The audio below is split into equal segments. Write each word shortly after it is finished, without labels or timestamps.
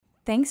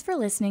Thanks for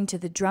listening to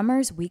the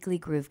Drummers Weekly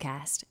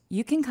Groovecast.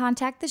 You can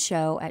contact the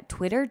show at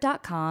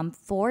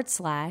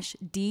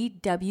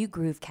twitter.com/DW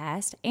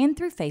Groovecast and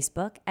through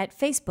Facebook at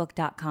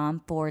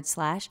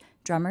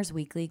facebook.com/Drummers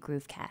Weekly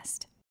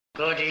Groovecast.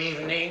 Good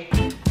evening.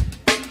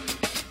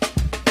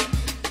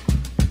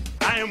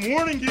 I am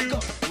warning you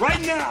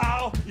right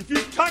now, if you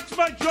touch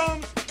my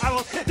drums, I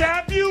will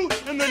stab you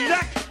in the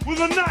neck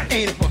with a knife.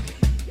 Ain't a funky.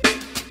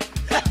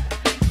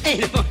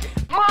 Ain't a funky.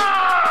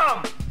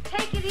 Mom!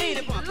 Take it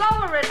easy.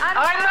 Lower it. I'm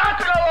not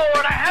gonna lower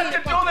it. I have to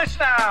do this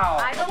now.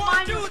 I don't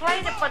mind you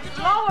playing it, but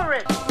lower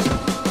it.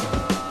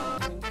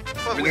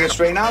 Well, we get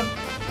straightened out?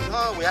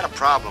 No, we had a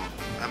problem.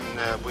 I mean,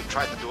 we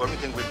tried to do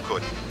everything we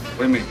could. What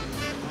do you mean?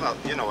 Well,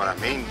 you know what I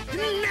mean.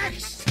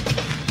 Next!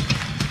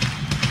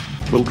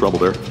 Little trouble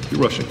there. You're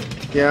rushing.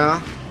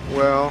 Yeah,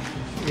 well,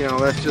 you know,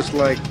 that's just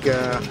like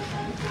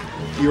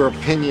your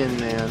opinion,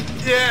 man.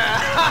 Yeah!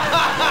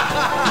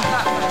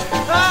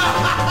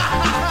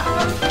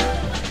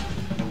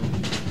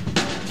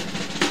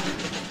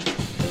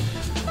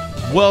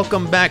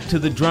 Welcome back to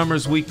the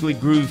Drummers Weekly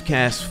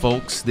Groovecast,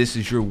 folks. This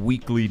is your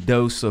weekly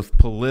dose of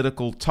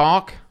political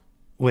talk.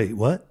 Wait,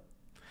 what?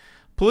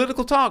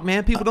 Political talk,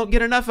 man. People don't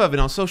get enough of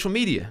it on social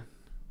media.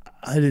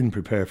 I didn't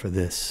prepare for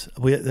this.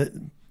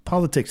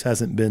 Politics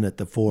hasn't been at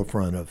the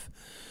forefront of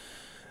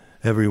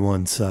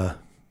everyone's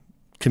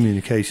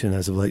communication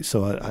as of late,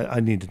 so I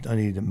need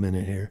a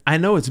minute here. I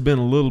know it's been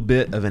a little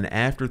bit of an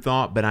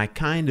afterthought, but I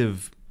kind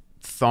of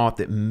thought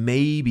that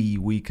maybe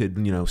we could,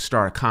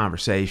 start a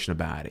conversation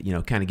about it,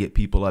 kind of get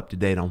people up to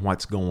date on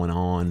what's going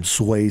on.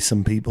 Sway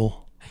some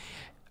people.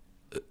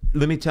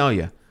 Let me tell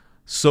you,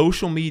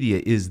 social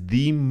media is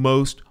the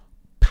most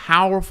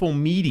powerful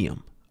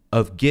medium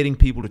of getting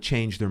people to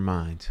change their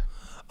minds.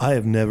 I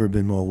have never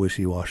been more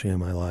wishy-washy in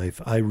my life.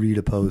 I read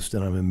a post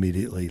and I'm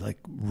immediately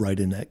right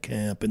in that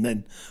camp. And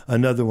then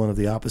another one of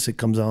the opposite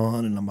comes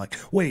on and I'm like,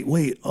 wait,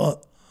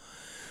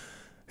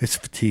 it's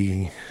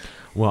fatiguing.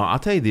 Well, I'll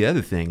tell you the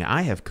other thing.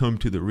 I have come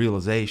to the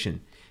realization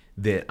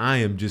that I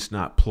am just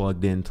not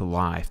plugged into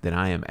life, that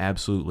I am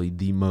absolutely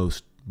the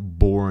most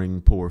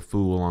boring poor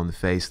fool on the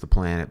face of the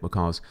planet,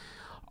 because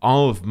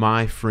all of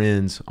my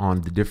friends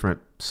on the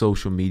different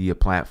social media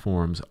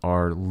platforms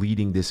are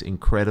leading this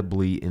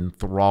incredibly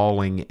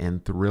enthralling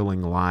and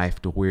thrilling life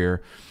to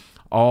where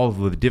all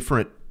the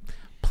different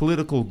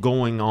political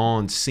going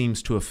on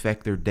seems to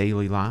affect their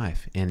daily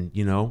life. And,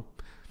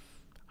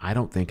 I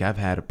don't think I've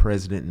had a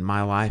president in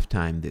my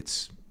lifetime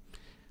that's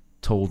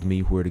told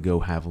me where to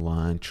go have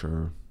lunch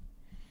or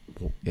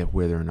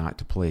whether or not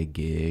to play a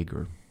gig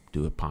or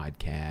do a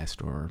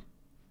podcast or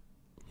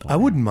whatever. I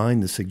wouldn't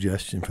mind the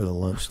suggestion for the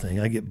lunch thing.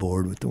 I get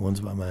bored with the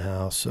ones by my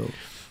house. So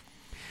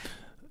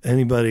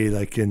anybody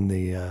in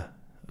the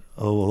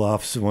Oval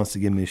Office who wants to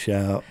give me a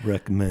shout,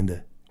 recommend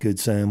a good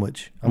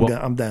sandwich,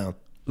 I'm down.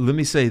 Let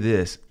me say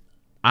this.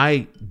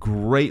 I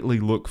greatly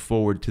look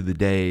forward to the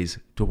days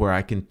to where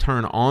I can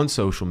turn on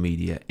social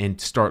media and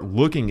start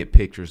looking at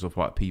pictures of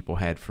what people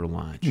had for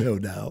lunch. No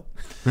doubt.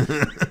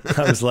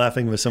 I was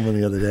laughing with someone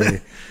the other day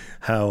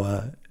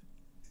how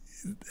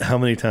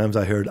many times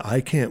I heard,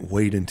 I can't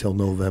wait until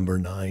November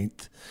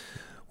 9th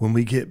when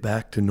we get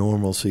back to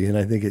normalcy. And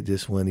I think it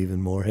just went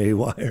even more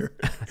haywire.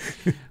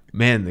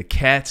 Man, the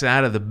cat's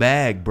out of the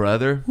bag,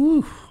 brother.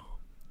 Whew.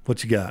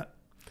 What you got?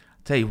 I'll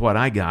tell you what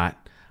I got.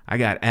 I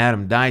got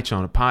Adam Deitch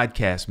on a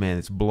podcast, man.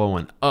 It's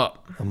blowing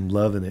up. I'm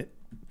loving it.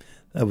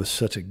 That was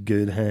such a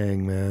good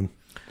hang, man.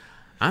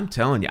 I'm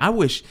telling you, I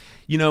wish,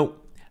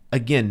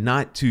 again,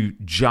 not to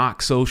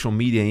jock social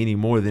media any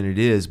more than it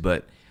is,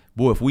 but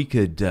boy, if we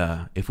could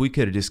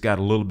have just got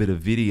a little bit of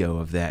video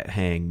of that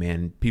hang,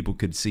 man, people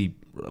could see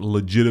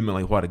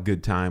legitimately what a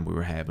good time we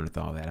were having with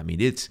all that. I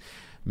mean,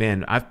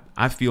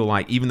 I feel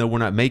like even though we're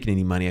not making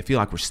any money, I feel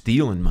like we're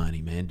stealing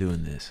money, man,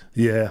 doing this.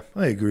 Yeah,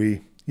 I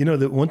agree.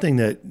 The one thing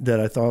that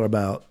I thought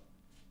about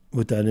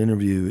with that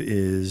interview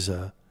is,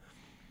 a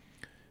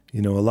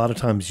lot of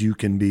times you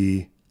can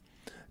be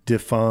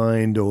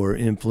defined or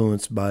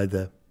influenced by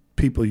the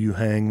people you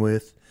hang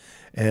with.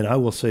 And I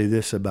will say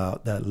this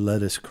about that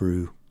Lettuce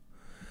crew.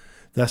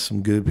 That's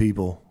some good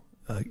people.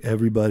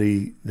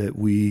 Everybody that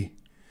we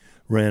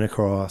ran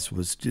across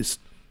was just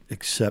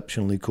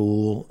exceptionally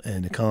cool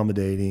and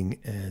accommodating.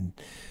 And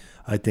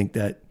I think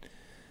that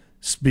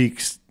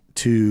speaks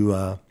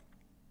to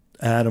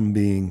Adam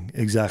being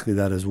exactly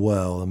that as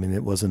well. I mean,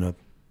 it wasn't a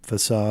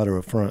facade or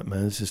a front,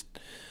 man. It's just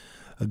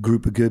a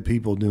group of good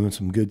people doing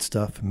some good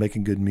stuff and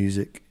making good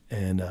music.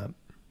 And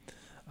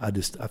I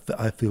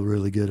feel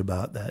really good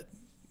about that.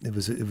 It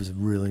was a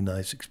really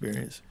nice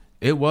experience.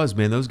 It was,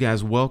 man. Those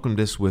guys welcomed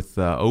us with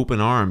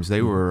open arms.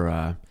 They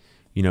were,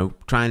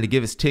 trying to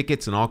give us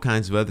tickets and all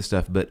kinds of other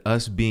stuff. But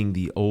us being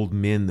the old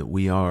men that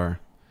we are,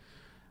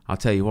 I'll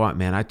tell you what,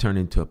 man, I turn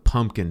into a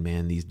pumpkin,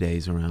 man, these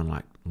days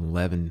around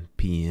 11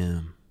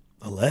 p.m.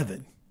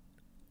 11?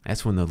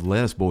 That's when the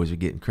Lettuce boys are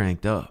getting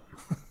cranked up.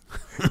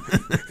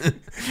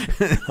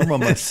 I'm on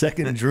my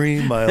second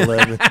dream by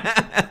 11.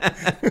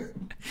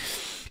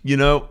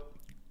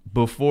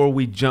 Before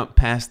we jump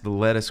past the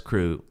Lettuce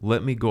crew,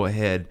 let me go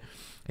ahead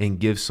and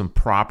give some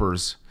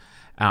propers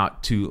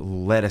out to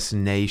Lettuce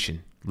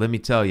Nation. Let me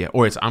tell you,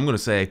 or I'm going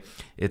to say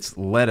it's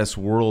Lettuce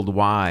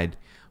Worldwide,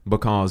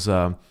 because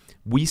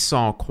we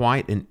saw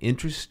quite an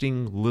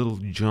interesting little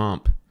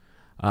jump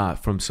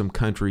from some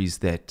countries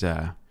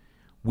that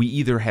we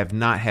either have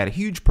not had a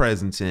huge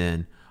presence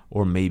in,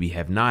 or maybe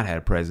have not had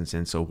a presence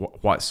in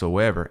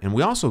whatsoever. And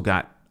we also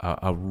got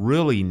a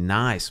really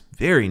nice,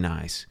 very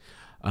nice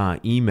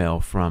email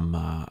from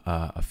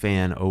a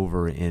fan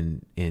over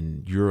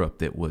in Europe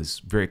that was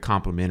very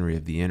complimentary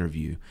of the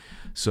interview.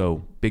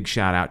 So big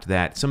shout out to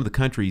that. Some of the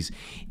countries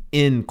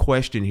in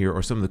question here,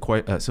 or some of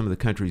the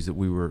countries that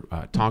we were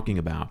talking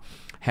about,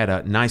 had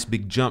a nice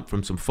big jump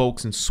from some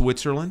folks in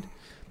Switzerland.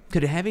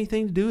 Could it have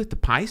anything to do with the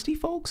Peisty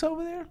folks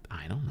over there?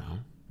 I don't know.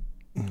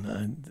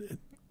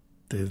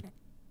 The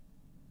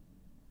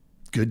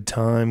good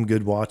time,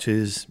 good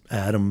watches,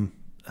 Adam.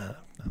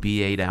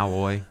 B8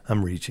 alloy.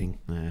 I'm reaching.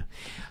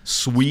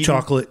 Sweden.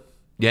 Chocolate.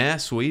 Yeah,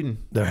 Sweden.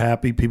 They're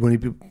happy. People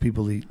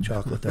eat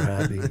chocolate. They're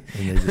happy, and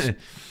they just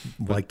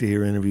like to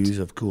hear interviews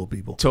of cool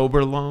people.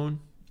 Toblerone.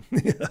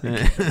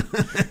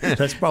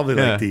 That's probably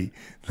like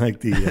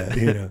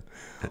the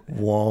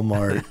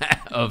Walmart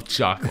of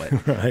chocolate,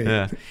 right?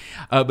 Yeah.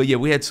 But yeah,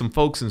 we had some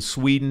folks in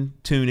Sweden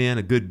tune in.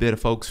 A good bit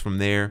of folks from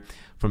there,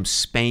 from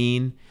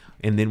Spain.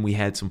 And then we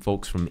had some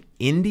folks from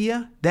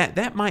India.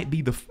 That might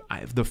be the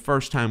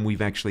first time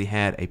we've actually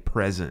had a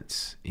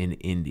presence in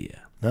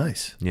India.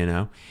 Nice.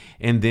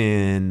 And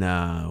then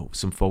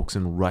some folks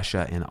in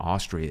Russia and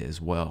Austria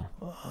as well.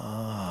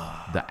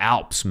 The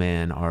Alps,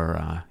 man,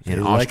 are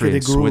in Austria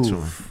and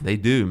Switzerland. They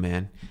do,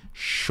 man.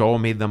 Show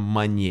me the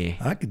money.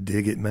 I could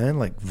dig it, man.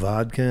 Like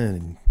vodka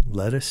and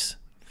lettuce.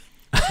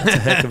 That's a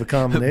heck of a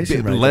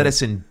combination, right?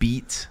 Lettuce and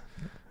beets,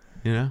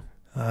 Yeah.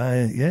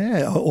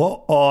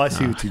 Oh, I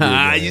see what you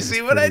did. You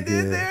see what I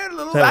did there?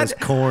 That was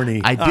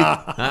corny. I did.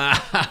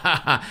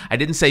 I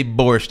didn't say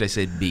borscht. I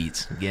said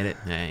beets. Get it?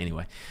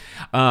 Anyway.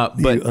 But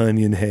you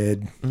onion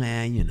head.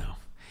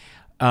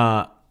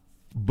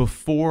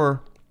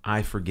 Before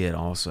I forget,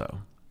 also,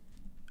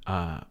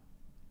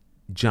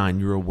 John,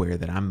 you're aware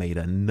that I made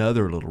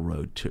another little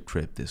road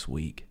trip this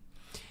week,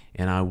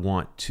 and I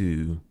want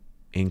to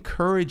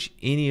encourage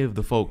any of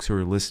the folks who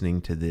are listening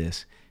to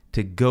this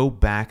to go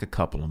back a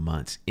couple of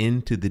months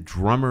into the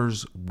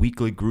Drummers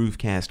Weekly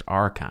Groovecast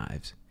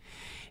archives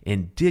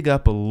and dig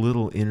up a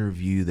little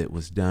interview that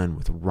was done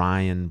with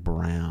Ryan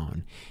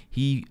Brown.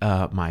 He,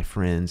 my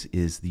friends,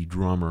 is the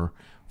drummer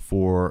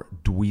for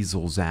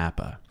Dweezil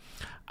Zappa.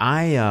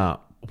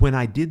 When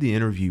I did the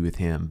interview with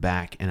him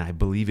back, and I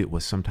believe it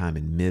was sometime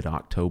in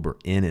mid-October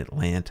in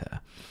Atlanta,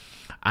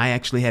 I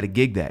actually had a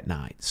gig that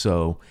night,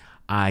 so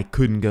I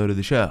couldn't go to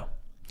the show.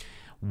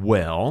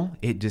 Well,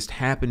 it just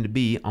happened to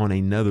be on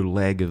another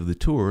leg of the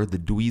tour, the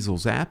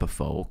Dweezil Zappa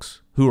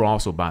folks, who are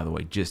also, by the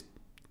way, just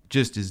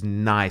as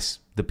nice.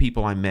 The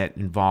people I met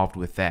involved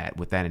with that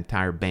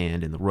entire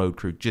band and the road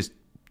crew, just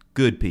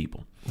good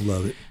people.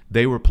 Love it.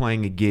 They were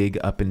playing a gig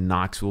up in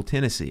Knoxville,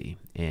 Tennessee.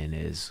 And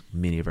as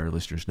many of our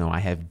listeners know, I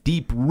have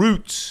deep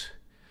roots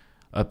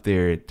up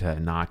there at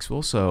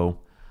Knoxville. So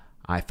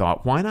I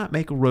thought, why not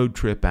make a road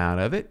trip out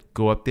of it?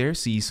 Go up there,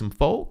 see some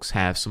folks,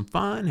 have some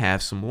fun,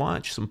 have some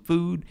lunch, some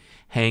food,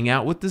 hang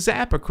out with the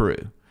Zappa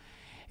crew.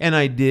 And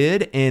I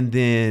did. And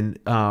then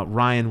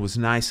Ryan was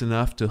nice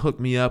enough to hook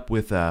me up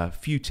with a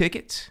few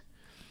tickets.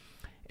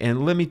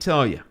 And let me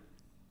tell you,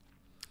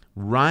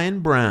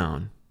 Ryan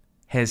Brown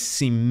has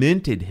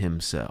cemented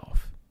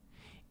himself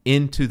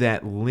into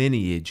that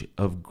lineage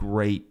of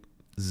great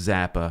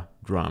Zappa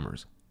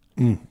drummers.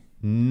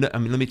 No,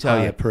 let me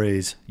tell you.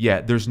 Praise. Yeah,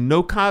 there's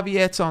no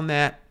caveats on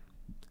that.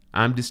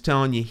 I'm just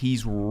telling you,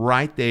 he's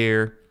right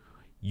there.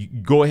 You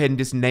go ahead and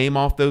just name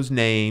off those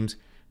names.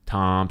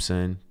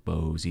 Thompson,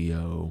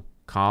 Bozio,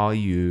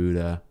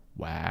 Colaiuta,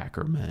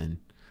 Wackerman,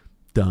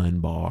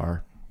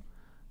 Dunbar,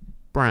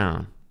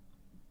 Brown.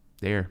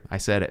 There, I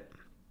said it.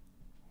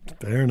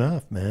 Fair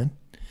enough, man.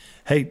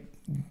 Hey,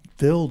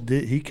 Phil,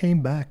 he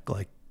came back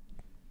like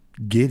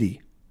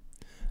giddy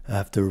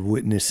after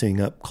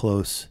witnessing up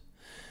close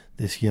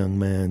this young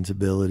man's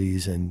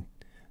abilities and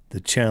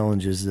the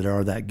challenges that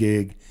are that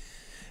gig.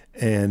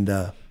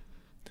 And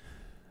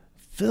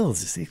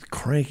Phil's just a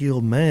cranky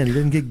old man. He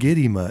doesn't get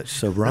giddy much.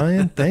 So,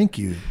 Ryan, thank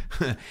you.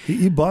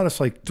 He bought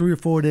us like 3 or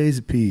 4 days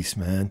apiece,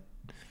 man.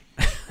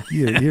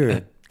 You're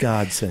a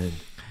godsend.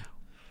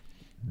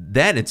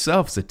 That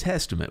itself is a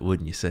testament,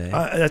 wouldn't you say?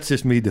 That's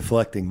just me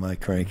deflecting my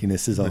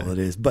crankiness is all it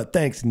is. But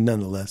thanks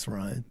nonetheless,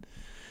 Ryan.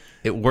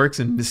 It works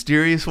in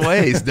mysterious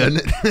ways,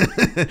 doesn't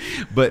it?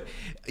 But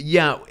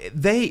yeah,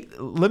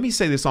 let me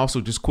say this also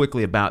just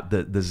quickly about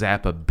the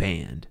Zappa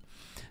band.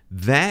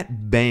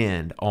 That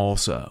band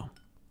also,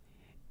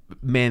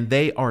 man,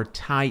 they are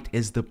tight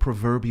as the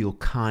proverbial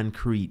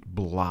concrete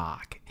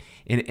block.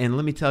 And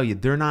let me tell you,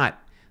 they're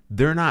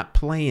not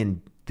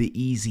playing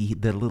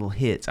the little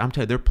hits. I'm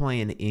telling you, they're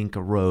playing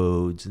Inca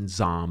Roads and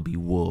Zombie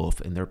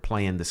Wolf, and they're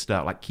playing the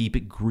stuff like Keep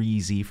It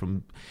Greasy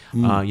from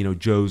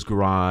Joe's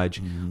Garage,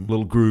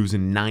 Little Grooves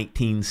in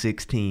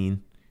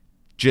 1916.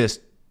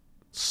 Just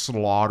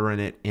slaughtering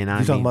it. And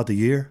You talking about the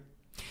year?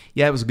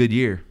 Yeah, it was a good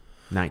year,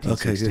 Okay,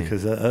 1916. good.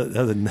 Because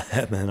other than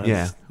that,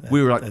 man,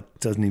 we were like, that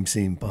doesn't even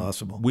seem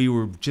possible. we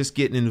were just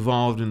getting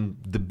involved in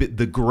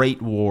the Great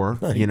War,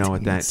 at that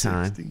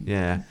time. 1916.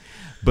 Yeah,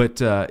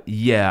 but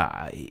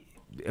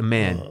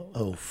man.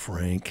 Oh,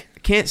 Frank.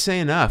 Can't say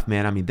enough,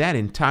 man. I mean, that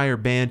entire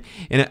band,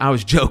 and I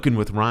was joking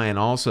with Ryan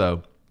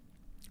also.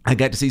 I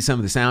got to see some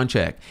of the sound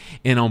check,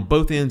 and on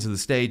both ends of the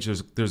stage,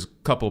 there's a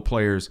couple of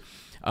players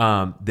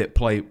that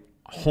play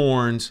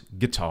horns,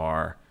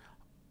 guitar,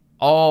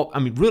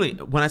 really,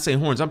 when I say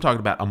horns, I'm talking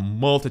about a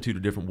multitude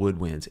of different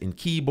woodwinds and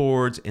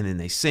keyboards, and then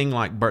they sing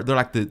like they're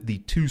like the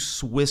two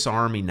Swiss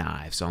Army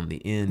knives on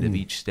the end of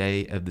each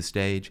of the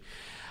stage.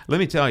 Let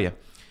me tell you,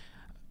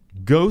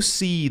 go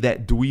see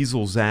that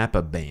Dweezil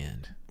Zappa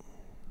band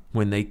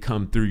when they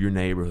come through your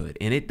neighborhood,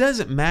 and it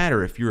doesn't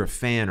matter if you're a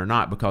fan or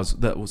not, because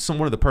one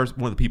of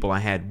the people I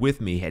had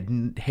with me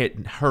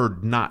had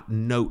heard not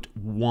note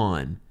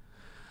one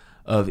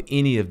of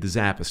any of the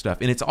Zappa stuff,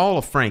 and it's all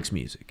of Frank's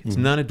music. It's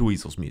none of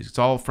Dweezil's music. It's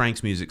all of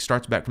Frank's music.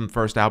 Starts back from the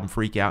first album,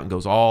 Freak Out, and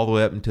goes all the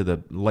way up into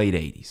the late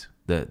 '80s.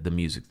 The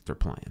music that they're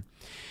playing,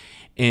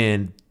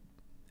 and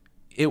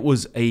it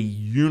was a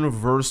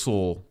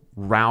universal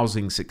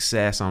rousing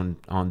success on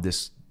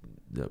this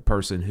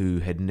person who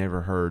had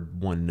never heard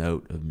one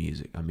note of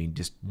music. I mean,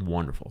 just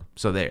wonderful.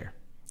 So there.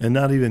 And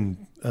not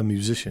even a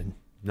musician.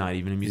 Not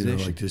even a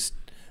musician. Like just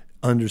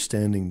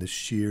understanding the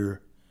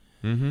sheer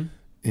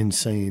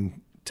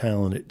insane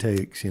talent it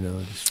takes,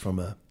 just from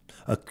a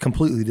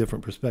completely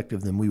different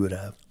perspective than we would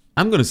have.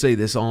 I'm going to say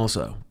this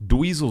also.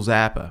 Dweezil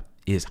Zappa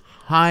is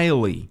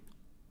highly,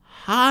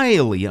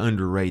 highly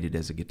underrated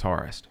as a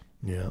guitarist.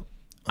 Yeah.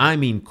 I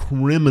mean,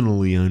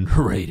 criminally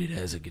underrated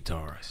as a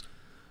guitarist.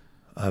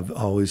 I've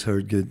always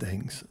heard good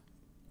things.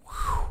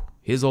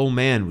 His old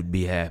man would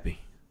be happy.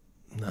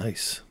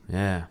 Nice.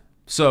 Yeah.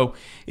 So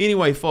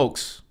anyway,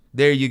 folks,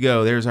 there you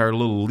go. There's our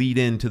little lead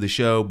in to the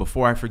show.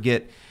 Before I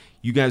forget,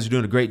 you guys are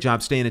doing a great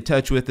job staying in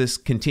touch with us.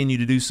 Continue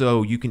to do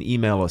so. You can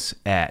email us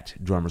at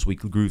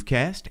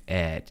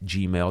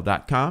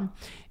drummersweeklygroovecast@gmail.com.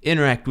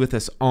 Interact with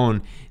us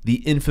on the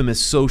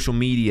infamous social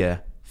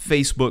media,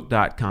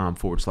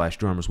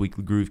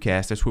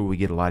 facebook.com/drummersweeklygroovecast. That's where we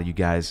get a lot of you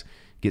guys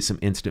get some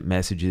instant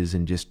messages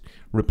and just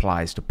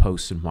replies to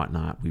posts and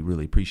whatnot. We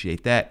really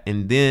appreciate that.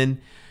 And then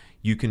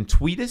you can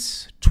tweet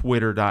us,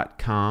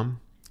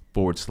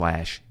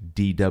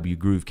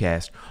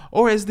 twitter.com/DWGroovecast.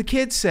 Or as the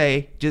kids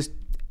say, just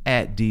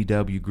at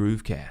DW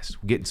Groovecast.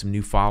 We're getting some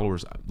new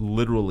followers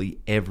literally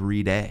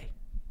every day.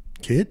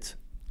 Kids?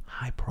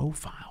 High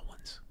profile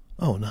ones.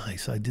 Oh,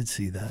 nice. I did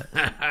see that.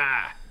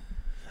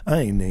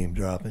 I ain't name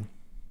dropping.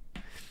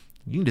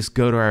 You can just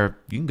go to our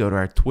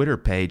Twitter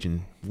page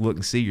and look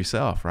and see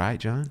yourself, right,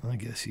 John? I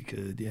guess you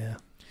could, yeah.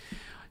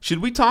 Should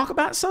we talk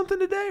about something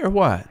today or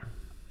what?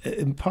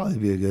 It'd probably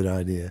be a good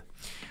idea.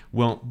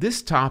 Well,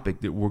 this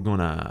topic that we're going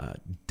to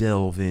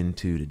delve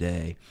into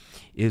today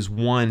is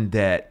one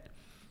that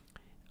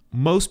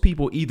most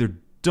people either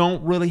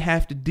don't really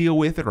have to deal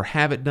with it or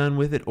haven't done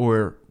with it,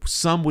 or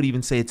some would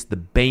even say it's the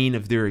bane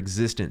of their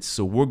existence.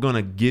 So we're going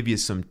to give you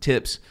some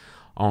tips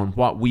on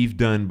what we've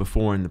done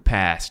before in the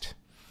past.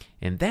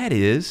 And that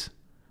is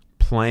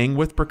playing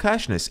with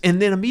percussionists.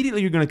 And then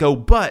immediately you're going to go,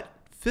 but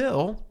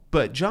Phil,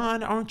 but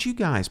John, aren't you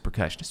guys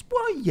percussionists?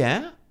 Well,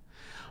 yeah.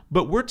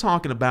 But we're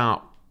talking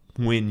about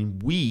when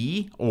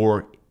we,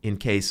 or in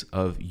case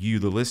of you,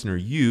 the listener,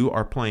 you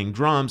are playing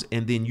drums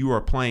and then you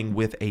are playing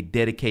with a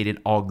dedicated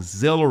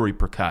auxiliary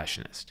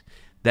percussionist.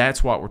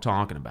 That's what we're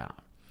talking about.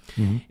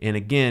 Mm-hmm. And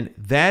again,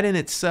 that in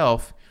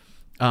itself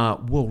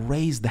will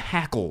raise the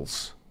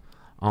hackles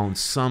on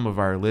some of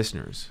our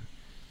listeners.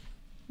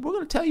 We're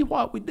going to tell you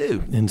what we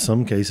do. In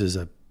some cases,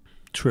 a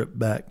trip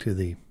back to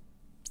the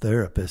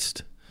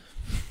therapist.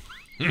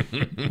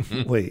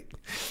 Wait,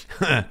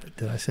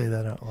 did I say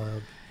that out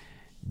loud?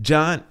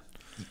 John,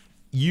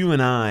 you and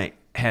I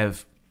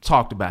have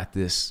talked about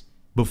this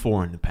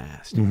before in the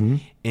past. Mm-hmm.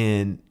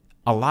 And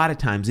a lot of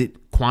times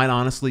it quite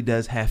honestly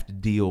does have to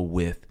deal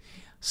with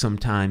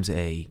sometimes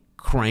a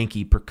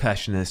cranky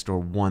percussionist or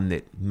one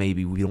that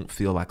maybe we don't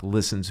feel like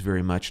listens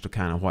very much to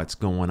kind of what's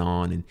going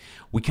on. And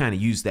we kind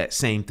of use that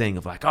same thing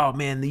of like, oh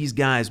man, these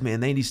guys, man,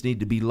 they just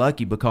need to be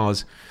lucky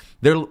because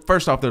they're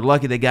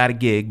lucky they got a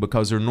gig,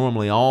 because they're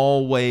normally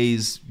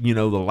always, the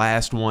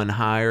last one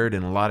hired,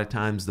 and a lot of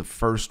times the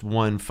first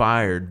one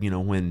fired,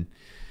 when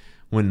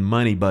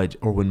money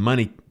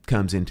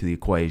comes into the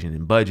equation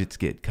and budgets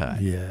get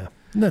cut. Yeah.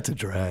 And that's a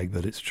drag,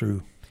 but it's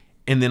true.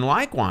 And then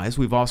likewise,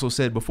 we've also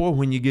said before,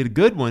 when you get a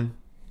good one,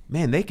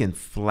 man, they can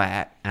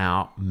flat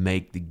out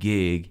make the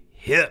gig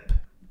hip.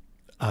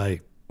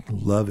 I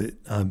love it.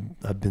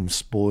 I've been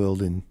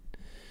spoiled in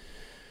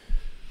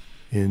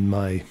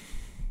my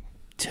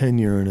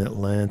tenure in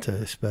Atlanta,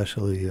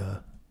 especially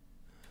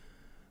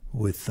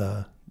with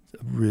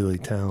really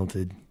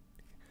talented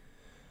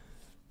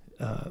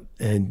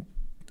and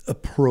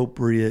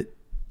appropriate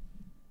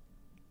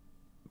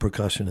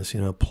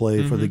percussionists, play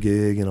mm-hmm. for the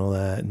gig and all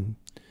that. And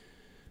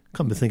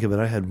come to think of it,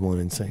 I had one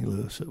in St.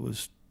 Louis that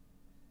was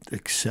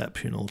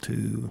exceptional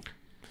too.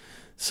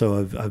 So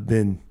I've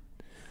been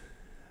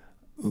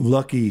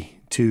lucky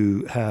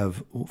to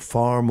have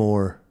far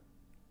more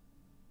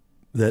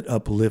that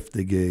uplift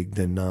the gig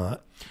than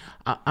not.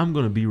 I'm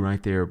going to be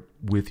right there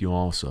with you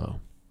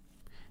also.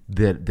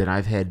 That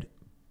I've had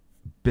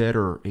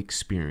better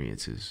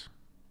experiences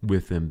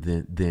with them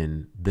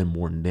than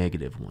more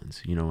negative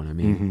ones. You know what I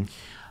mean?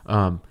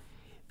 Mm-hmm.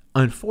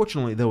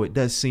 Unfortunately, though, it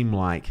does seem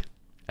like,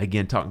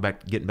 again,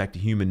 getting back to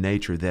human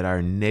nature, that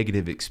our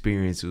negative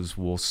experiences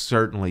will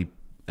certainly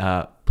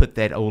put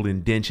that old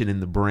indention in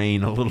the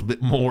brain a little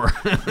bit more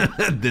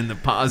than the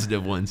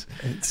positive ones.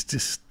 It's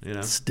just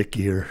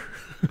stickier.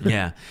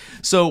 Yeah.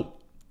 So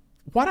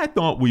what I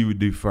thought we would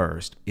do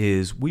first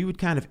is we would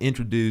kind of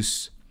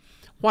introduce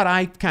what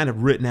I kind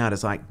of written out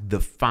as like the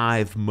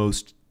 5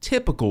 most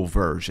typical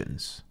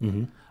versions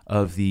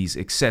of these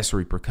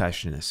accessory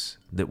percussionists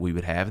that we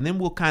would have. And then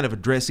we'll kind of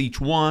address each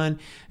one,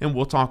 and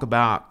we'll talk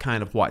about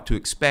kind of what to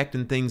expect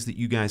and things that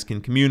you guys can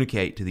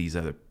communicate to these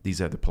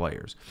other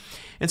players.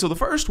 And so the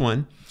first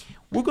one,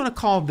 we're going to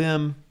call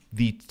them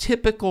the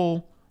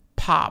typical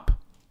pop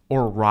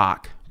or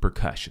rock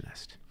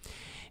percussionist.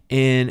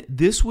 And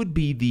this would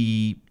be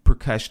the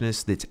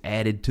percussionist that's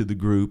added to the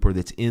group or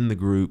that's in the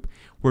group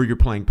where you're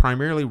playing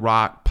primarily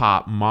rock,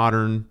 pop,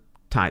 modern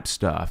type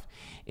stuff.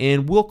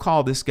 And we'll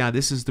call this guy,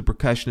 this is the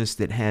percussionist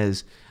that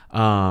has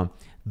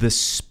the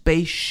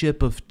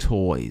spaceship of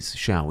toys,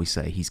 shall we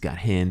say. He's got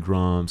hand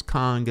drums,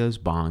 congas,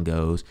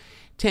 bongos,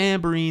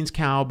 tambourines,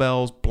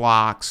 cowbells,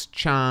 blocks,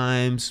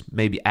 chimes,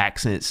 maybe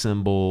accent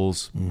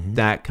cymbals,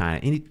 that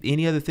kind of.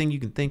 Any other thing you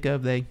can think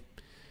of they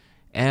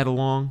add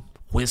along?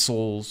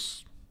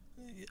 Whistles.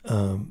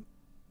 A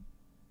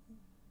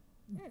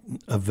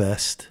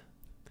vest.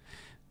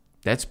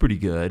 That's pretty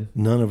good.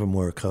 None of them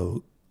wear a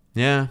coat.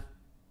 Yeah.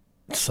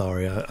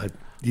 Sorry,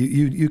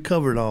 you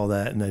covered all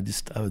that, and I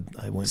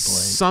went blank.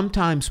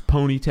 Sometimes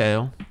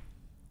ponytail.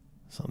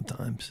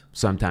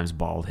 Sometimes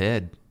bald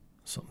head.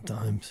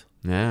 Sometimes.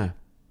 Yeah.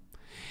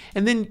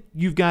 And then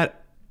you've got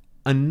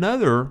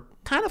another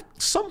kind of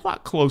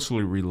somewhat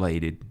closely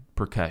related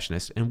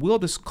percussionist, and we'll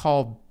just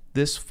call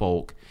this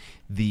folk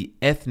the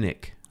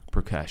ethnic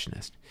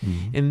percussionist.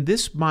 And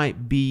this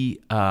might be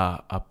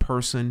a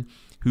person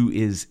who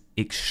is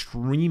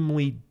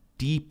extremely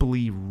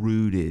deeply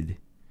rooted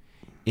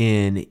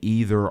in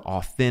either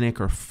authentic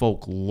or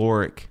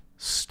folkloric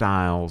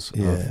styles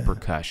of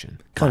percussion.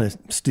 Kind of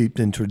steeped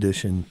in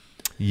tradition.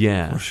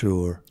 Yeah. For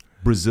sure.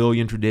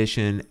 Brazilian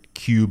tradition,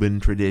 Cuban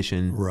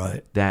tradition.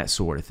 Right. That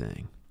sort of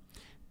thing.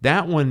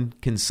 That one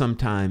can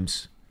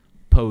sometimes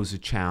pose a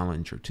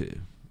challenge or two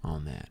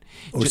on that.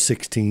 Or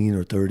 16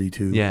 or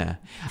 32. Yeah.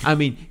 I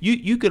mean,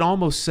 you could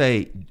almost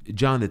say,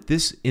 John, that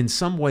this, in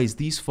some ways,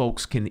 these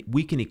folks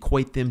we can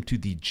equate them to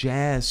the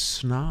jazz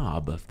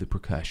snob of the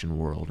percussion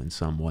world in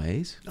some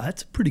ways.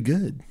 That's pretty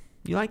good.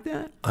 You like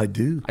that? I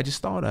do. I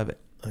just thought of it.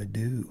 I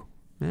do.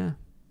 Yeah.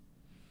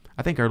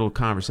 I think our little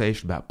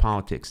conversation about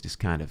politics just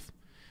kind of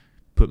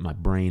put my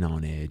brain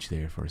on edge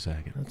there for a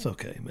second. That's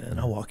okay, man.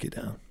 I'll walk you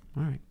down.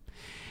 All right.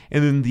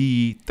 And then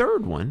the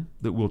third one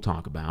that we'll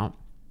talk about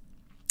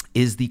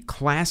is the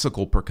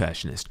classical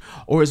percussionist,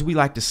 or as we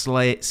like to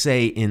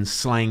say in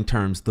slang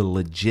terms, the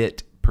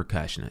legit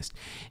percussionist.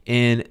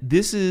 And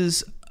this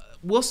is,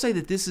 we'll say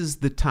that this is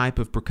the type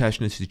of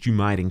percussionist that you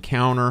might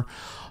encounter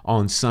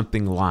on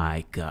something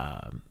like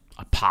a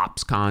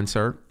Pops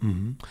concert,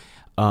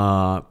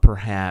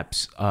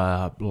 perhaps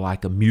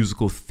like a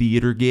musical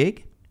theater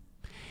gig.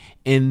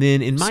 And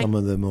then in some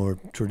of the more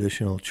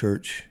traditional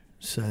church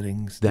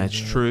settings. That's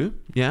true.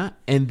 Yeah.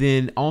 And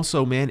then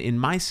also, man, in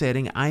my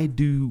setting, I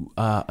do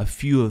a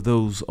few of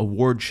those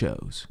award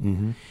shows.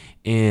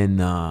 And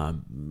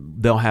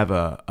they'll have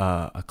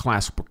a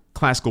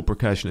classical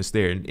percussionist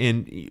there.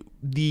 And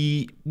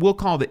we'll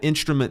call the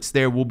instruments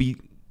there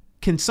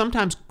can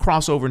sometimes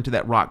cross over into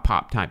that rock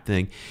pop type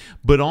thing.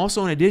 But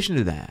also in addition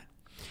to that,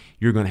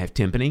 you're going to have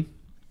timpani.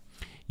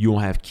 You'll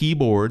have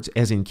keyboards,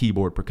 as in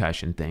keyboard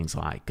percussion, things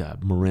like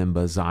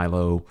marimba,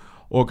 xylo,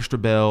 orchestra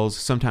bells.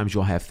 Sometimes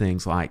you'll have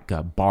things like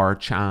bar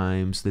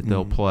chimes that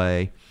they'll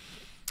play.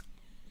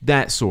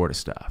 That sort of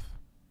stuff.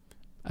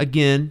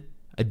 Again,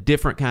 a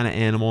different kind of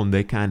animal, and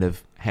they kind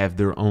of have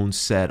their own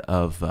set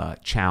of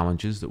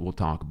challenges that we'll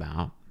talk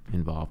about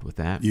involved with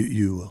that.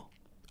 You will.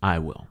 I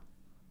will.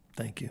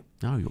 Thank you.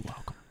 Oh, you're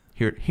welcome.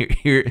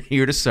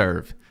 Here to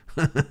serve.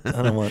 I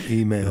don't want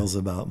emails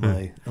about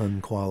my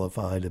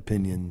unqualified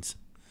opinions.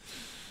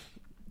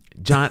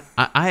 John,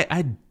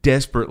 I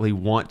desperately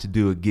want to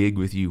do a gig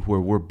with you where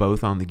we're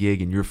both on the gig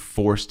and you're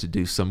forced to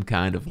do some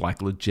kind of like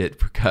legit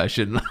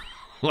percussion,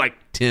 like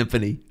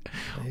timpani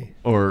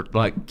or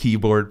like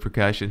keyboard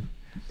percussion.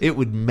 It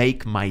would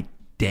make my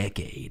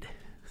decade.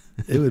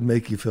 It would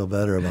make you feel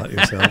better about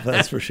yourself,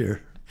 that's for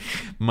sure.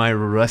 My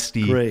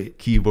rusty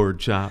keyboard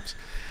chops.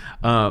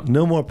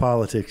 No more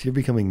politics. You're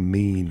becoming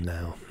mean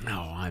now.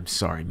 No, I'm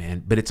sorry,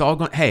 man. But it's all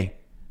going. Hey,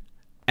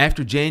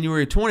 after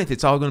January 20th,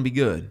 it's all going to be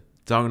good.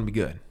 It's all going to be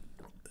good.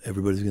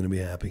 Everybody's going to be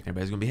happy.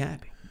 Everybody's going to be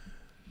happy.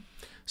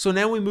 So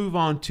now we move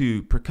on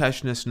to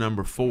percussionist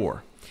number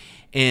 4.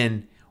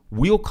 And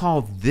we'll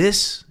call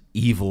this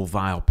evil,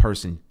 vile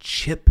person,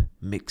 Chip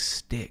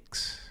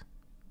McSticks.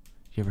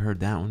 You ever heard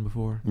that one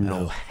before? No.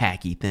 That old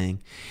hacky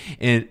thing.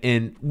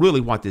 And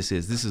really what this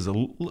is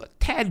a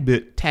tad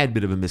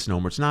bit of a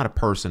misnomer. It's not a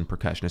person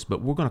percussionist,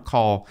 but we're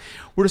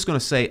just going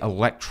to say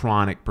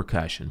electronic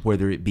percussion,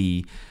 whether it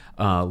be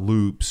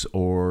loops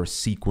or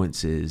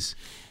sequences.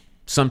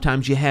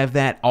 Sometimes you have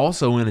that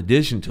also in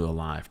addition to a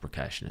live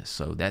percussionist.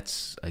 So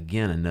that's,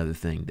 again, another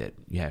thing that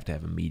you have to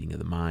have a meeting of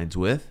the minds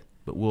with.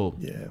 But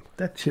Yeah,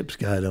 that Chips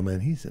guy, though,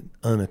 man, he's an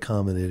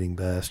unaccommodating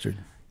bastard.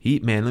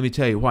 Man, let me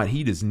tell you what,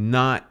 he does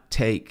not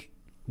take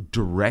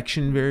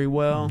direction very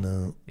well.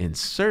 No. And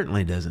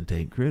certainly doesn't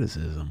take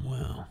criticism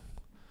well.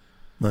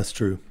 That's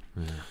true.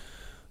 Yeah.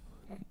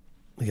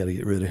 We got to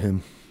get rid of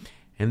him.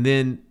 And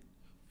then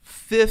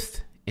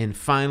fifth and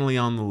finally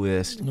on the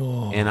list,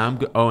 and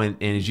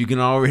and as you can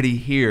already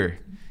hear,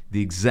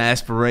 the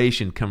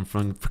exasperation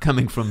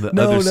coming from the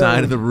other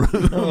side of the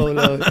room.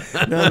 No,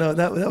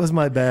 that was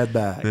my bad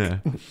back. Yeah.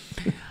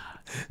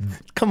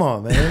 Come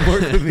on, man,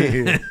 work with me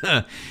here.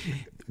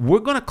 We're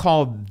going to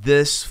call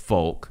this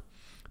folk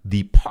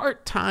the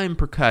part-time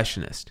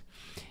percussionist,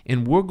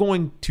 and we're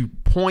going to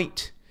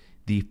point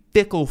the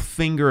fickle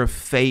finger of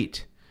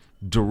fate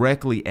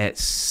directly at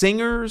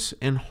singers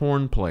and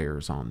horn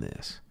players on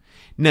this.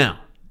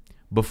 Now,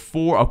 I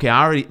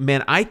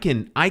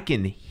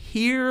can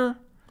hear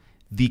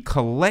the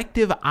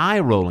collective eye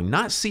rolling,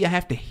 not see, I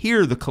have to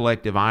hear the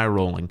collective eye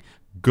rolling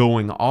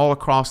going all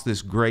across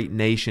this great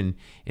nation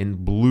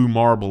in blue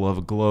marble of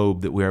a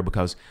globe that we are,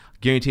 because I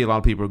guarantee a lot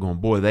of people are going,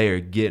 boy, they are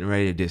getting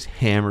ready to just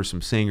hammer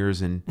some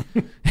singers and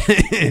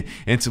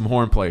and some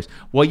horn players.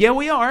 Well, yeah,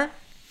 we are.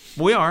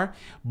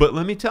 But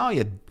let me tell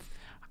you,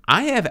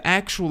 I have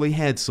actually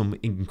had some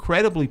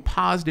incredibly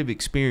positive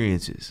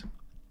experiences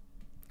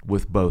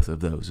with both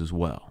of those as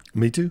well.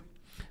 Me too.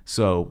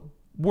 So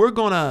we're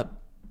gonna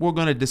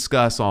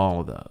discuss all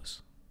of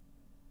those.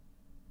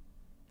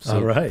 So,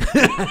 all right.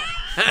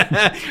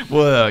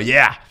 Well,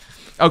 yeah.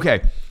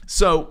 Okay.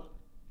 So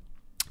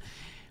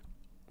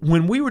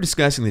when we were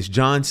discussing this,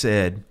 John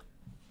said,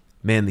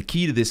 "Man, the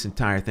key to this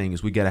entire thing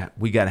is we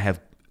gotta have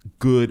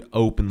good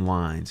open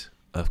lines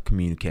of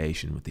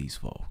communication with these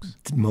folks."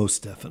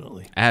 Most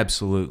definitely.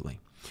 Absolutely.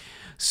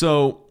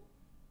 So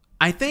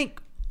I think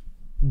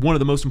one of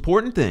the most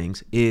important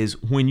things is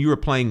when you are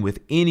playing with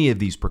any of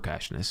these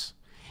percussionists,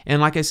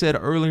 and like I said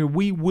earlier,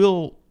 we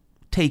will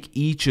take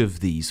each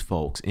of these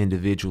folks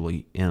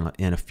individually in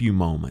a few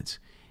moments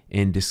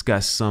and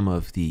discuss some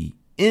of the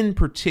in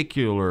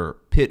particular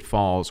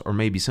pitfalls, or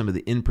maybe some of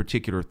the in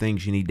particular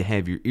things you need to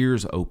have your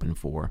ears open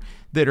for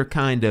that are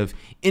kind of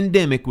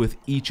endemic with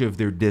each of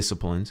their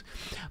disciplines.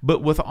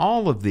 But with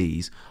all of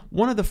these,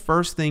 one of the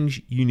first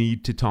things you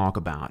need to talk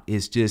about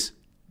is just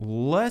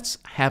let's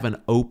have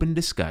an open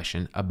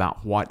discussion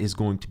about what is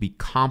going to be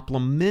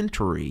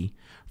complementary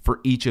for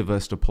each of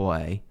us to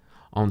play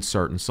on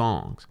certain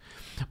songs.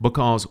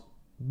 Because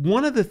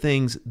one of the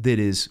things that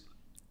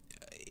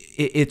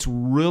it's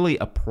really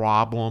a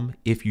problem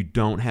if you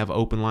don't have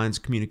open lines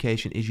of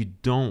communication is you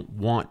don't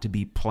want to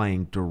be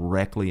playing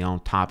directly on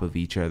top of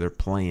each other,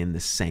 playing the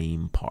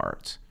same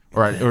parts.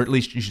 Or at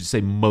least you should say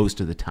most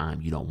of the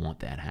time you don't want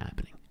that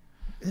happening.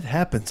 It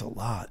happens a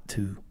lot,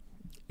 too.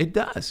 It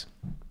does.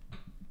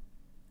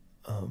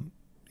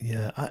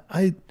 Yeah,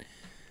 I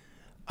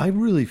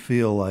really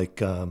feel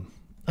like,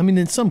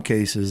 in some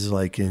cases,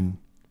 like in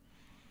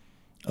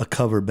a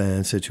cover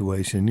band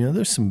situation,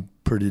 there's some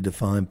pretty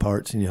defined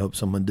parts, and you hope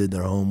someone did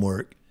their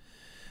homework,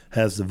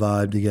 has the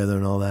vibe together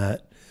and all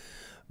that.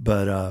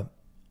 But,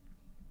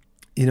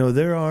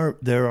 there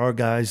are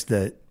guys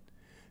that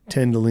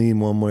tend to lean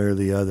one way or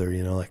the other,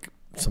 like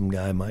some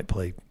guy might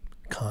play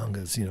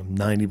congas,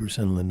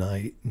 90% of the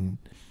night, and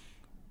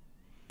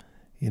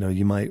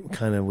you might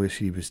kind of wish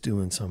he was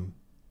doing some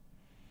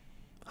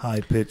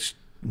high-pitched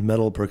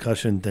metal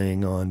percussion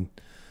thing on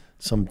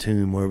some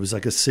tune where it was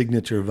like a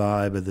signature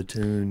vibe of the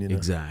tune.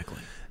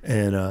 Exactly.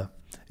 And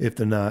if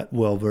they're not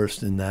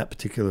well-versed in that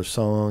particular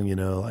song,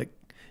 like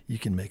you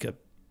can make a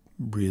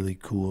really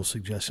cool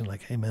suggestion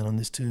like, hey, man, on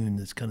this tune,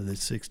 it's kind of the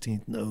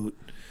 16th note,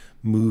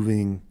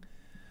 moving,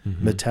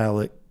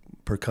 metallic,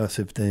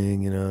 percussive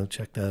thing,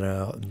 check that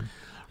out. And,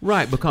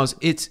 right, because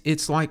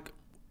it's like,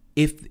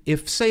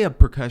 If say a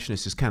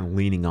percussionist is kind of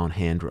leaning on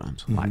hand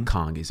drums, like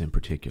congas in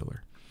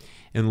particular,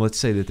 and let's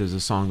say that there's a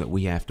song that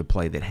we have to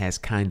play that has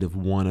kind of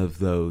one of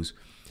those,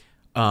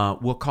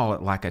 we'll call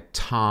it like a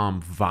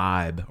tom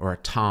vibe or a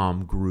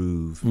tom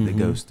groove that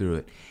goes through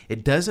it.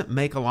 It doesn't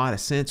make a lot of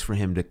sense for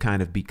him to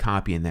kind of be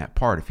copying that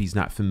part if he's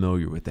not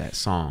familiar with that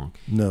song.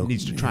 No. He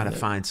needs to try to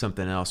find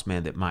something else,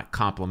 man, that might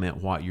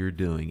complement what you're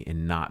doing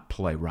and not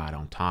play right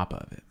on top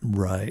of it.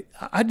 Right.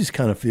 I just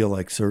kind of feel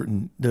like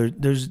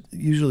there's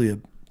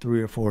usually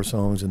 3 or 4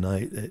 songs a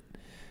night that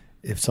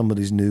if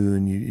somebody's new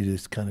and you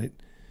just kind of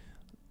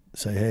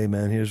say, hey,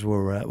 man, here's where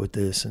we're at with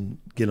this, and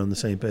get on the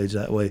same page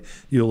that way,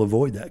 you'll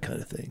avoid that kind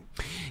of thing.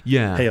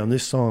 Yeah. Hey, on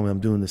this song, I'm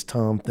doing this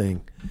tom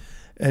thing.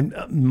 And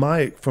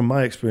from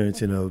my experience,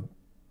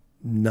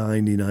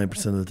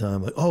 99% of the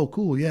time, like, oh,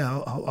 cool, yeah,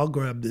 I'll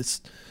grab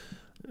this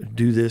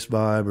do this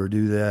vibe or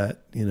do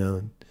that, you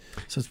know.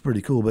 So it's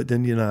pretty cool. But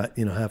then you're not,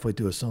 you know, halfway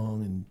through a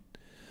song and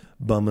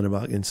bumming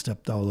about getting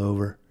stepped all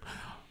over.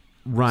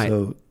 Right.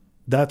 So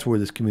that's where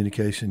this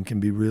communication can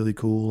be really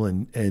cool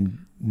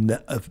and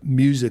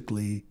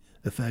musically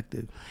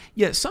effective.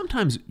 Yeah,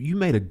 sometimes you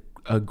made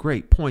a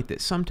great point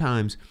that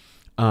sometimes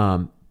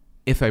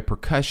if a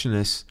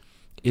percussionist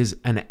is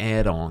an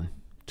add-on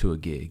to a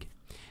gig,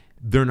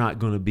 they're not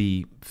going to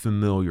be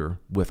familiar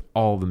with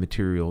all the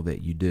material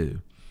that you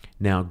do.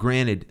 Now,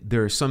 granted,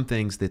 there are some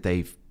things that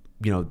they've,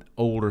 you know,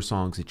 older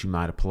songs that you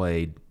might have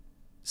played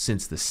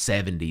since the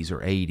 70s or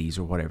 80s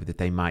or whatever that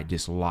they might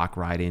just lock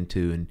right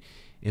into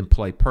and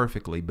play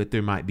perfectly, but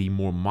there might be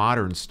more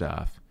modern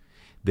stuff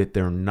that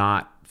they're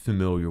not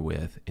familiar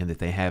with and that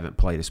they haven't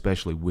played,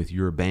 especially with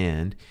your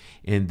band.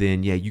 And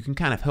then, yeah, you can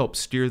kind of help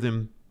steer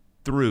them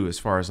through as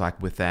far as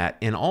like with that.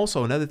 And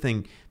also another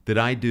thing that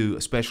I do,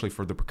 especially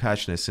for the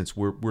percussionists, since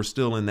we're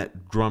still in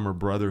that drummer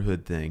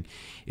brotherhood thing,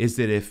 is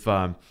that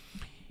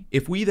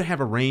if we either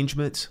have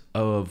arrangements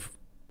of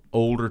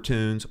older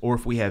tunes or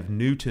if we have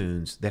new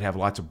tunes that have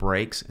lots of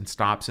breaks and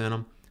stops in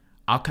them,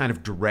 I'll kind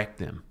of direct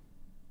them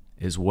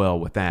as well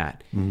with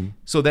that. Mm-hmm.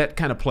 So that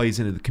kind of plays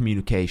into the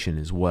communication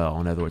as well.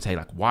 In other words, hey,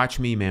 like, watch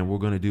me, man, we're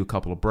going to do a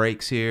couple of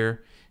breaks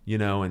here, you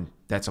know, and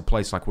that's a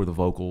place like where the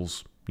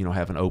vocals, you know,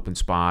 have an open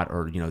spot,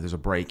 or, you know, there's a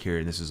break here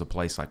and this is a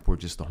place like where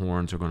just the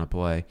horns are going to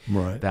play,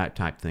 right? That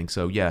type thing.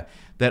 So yeah,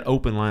 that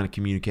open line of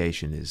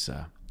communication is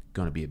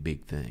going to be a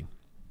big thing.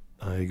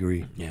 I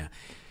agree. Yeah.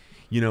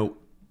 You know,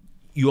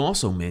 you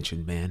also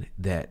mentioned, man,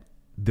 that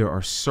there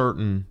are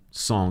certain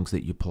songs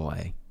that you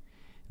play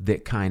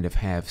that kind of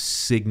have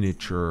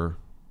signature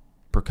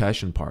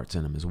percussion parts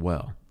in them as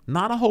well.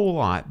 Not a whole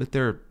lot, but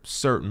there are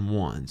certain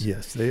ones.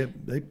 Yes, they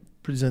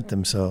present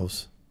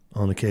themselves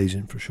on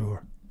occasion for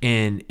sure.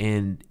 And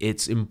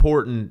it's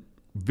important,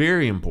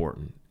 very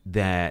important,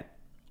 that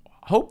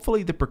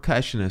hopefully the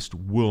percussionist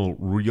will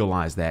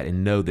realize that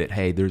and know that,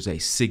 hey, there's a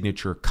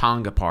signature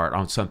conga part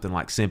on something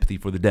like Sympathy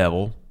for the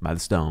Devil by the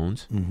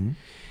Stones. Mm-hmm.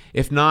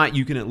 If not,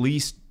 you can at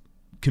least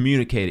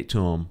communicate it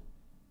to them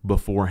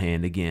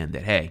beforehand again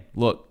that, hey,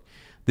 look,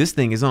 this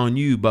thing is on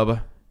you,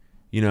 Bubba.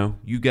 You know,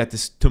 you got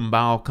this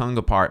tumbao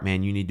conga part,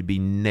 man, you need to be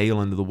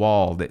nailing to the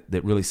wall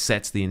that really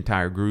sets the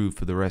entire groove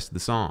for the rest of the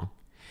song.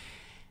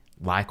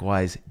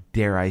 Likewise,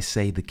 dare I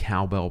say, the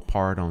cowbell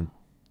part on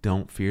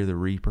Don't Fear the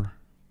Reaper.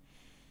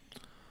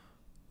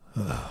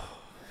 I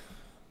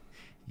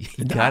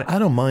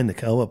don't mind the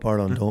cowbell part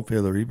on Don't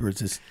Fear the Reaper. It's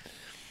just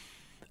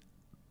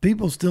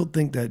people still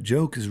think that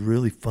joke is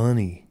really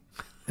funny.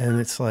 And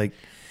it's like,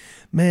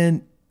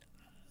 man,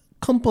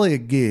 come play a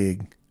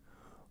gig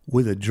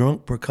with a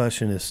drunk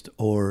percussionist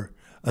or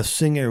a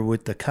singer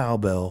with the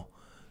cowbell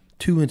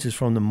 2 inches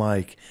from the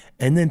mic,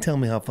 and then tell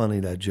me how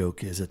funny that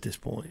joke is at this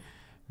point.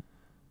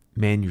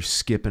 Man, you're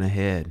skipping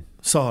ahead.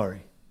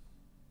 Sorry.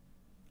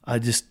 I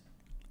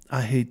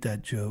hate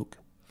that joke.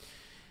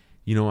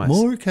 You know what?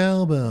 More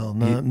cowbell.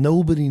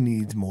 Nobody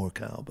needs more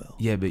cowbell.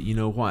 Yeah, but you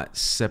know what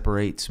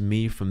separates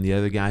me from the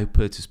other guy who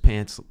puts his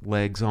pants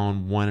legs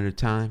on one at a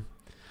time?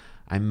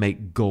 I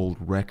make gold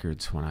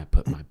records when I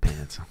put my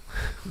pants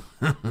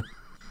on.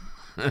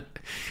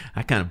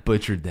 I kind of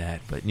butchered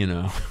that, but you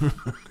know.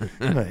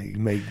 You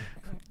make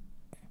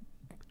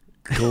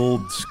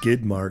gold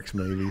skid marks,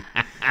 maybe.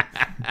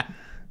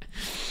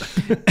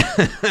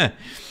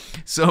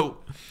 So,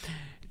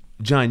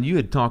 John, you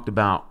had talked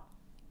about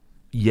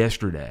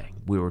yesterday,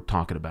 we were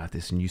talking about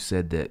this, and you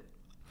said that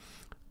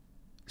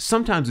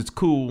sometimes it's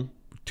cool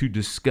to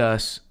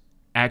discuss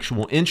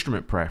actual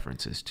instrument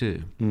preferences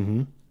too.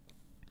 Mm-hmm.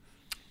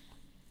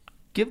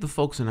 Give the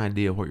folks an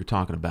idea of what you're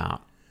talking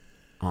about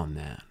on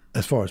that.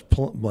 As far as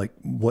like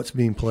what's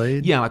being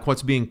played? Yeah, like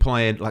what's being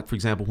played. Like, for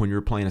example, when you're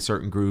playing a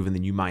certain groove, and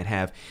then you might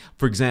have,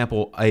 for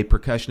example, a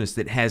percussionist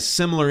that has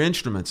similar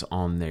instruments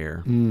on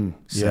their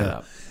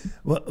setup. Yeah.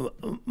 Well,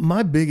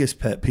 my biggest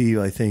pet peeve,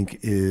 I think,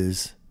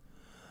 is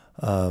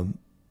a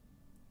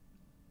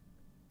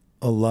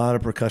lot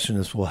of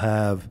percussionists will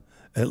have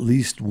at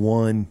least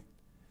one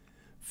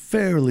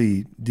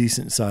fairly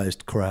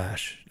decent-sized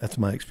crash. That's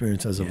my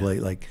experience as of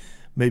late. Like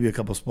maybe a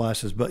couple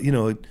splashes, but you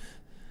know,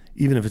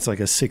 even if it's like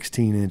a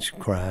 16-inch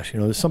crash, you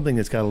know, there's something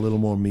that's got a little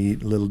more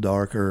meat, a little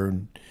darker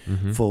and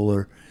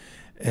fuller.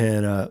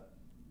 And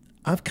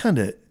I've kind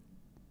of,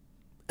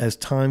 as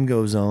time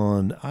goes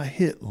on, I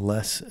hit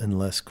less and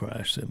less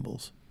crash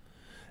cymbals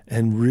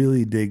and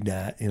really dig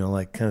that, you know,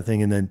 like kind of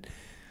thing. And then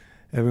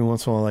every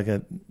once in a while, like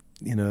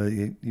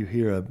you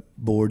hear a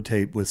board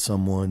tape with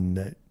someone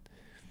that,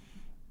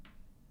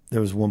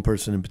 there was one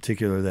person in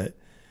particular that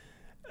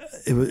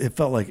it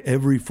felt like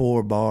every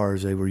 4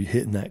 bars they were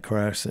hitting that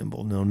crash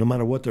cymbal. No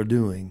matter what they're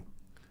doing,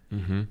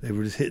 they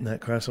were just hitting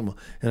that crash cymbal.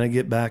 And I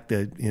get back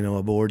to, you know,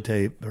 a board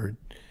tape or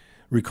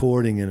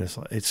recording, and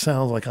it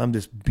sounds like I'm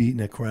just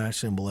beating a crash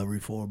cymbal every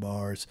 4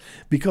 bars.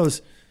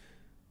 Because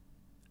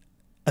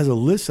as a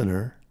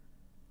listener,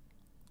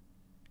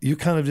 you're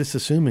kind of just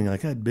assuming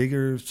like that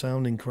bigger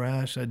sounding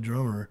crash, that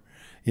drummer,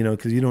 you know,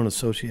 because you don't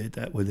associate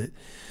that with it.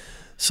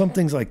 Some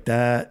things like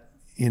that,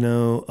 you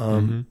know,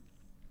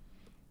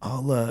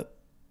 I'll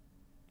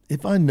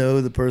if I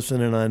know the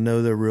person and I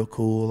know they're real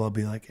cool, I'll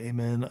be like, hey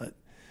man,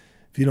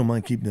 if you don't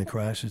mind keeping the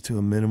crashes to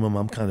a minimum,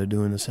 I'm kind of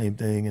doing the same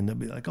thing. And they'll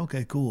be like,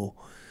 okay, cool.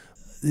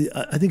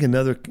 I think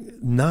another,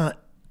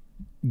 not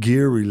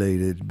gear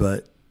related,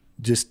 but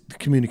just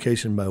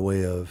communication by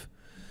way of,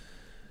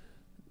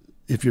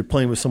 if you're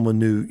playing with someone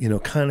new, you know,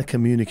 kind of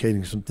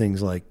communicating some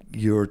things like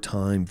your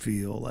time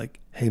feel, like,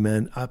 hey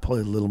man, I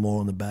play a little more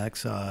on the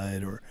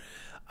backside, or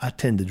I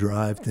tend to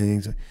drive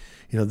things.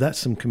 You know, that's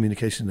some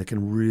communication that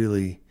can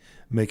really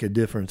make a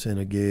difference in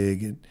a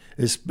gig, and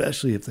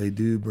especially if they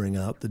do bring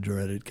out the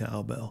dreaded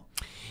cowbell.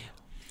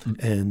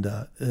 And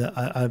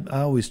I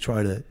always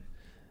try to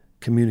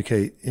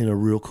communicate in a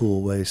real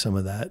cool way some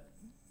of that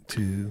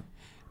too.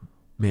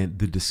 Man,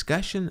 the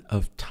discussion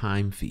of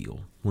time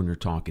feel when you're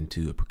talking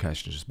to a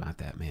percussionist about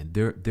that, man,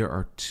 there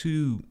are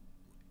two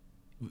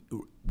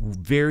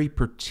very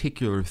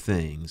particular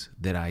things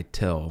that I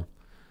tell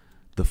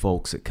the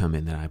folks that come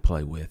in that I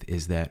play with,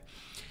 is that,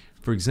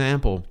 for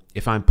example,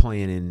 if I'm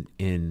playing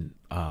in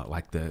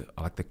like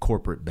the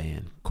corporate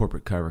band,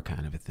 corporate cover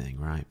kind of a thing,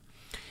 right?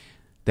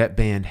 That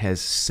band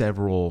has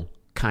several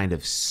kind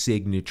of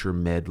signature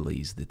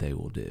medleys that they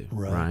will do,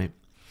 right?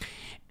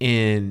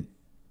 And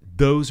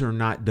those are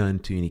not done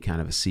to any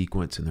kind of a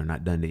sequence, and they're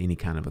not done to any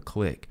kind of a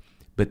click,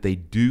 but they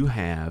do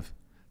have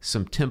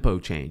some tempo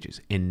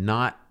changes, and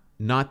not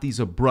these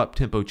abrupt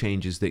tempo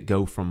changes that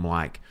go from,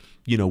 like,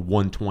 you know,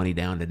 120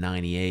 down to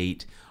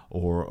 98,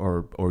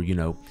 or you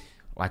know,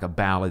 like a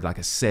ballad, like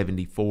a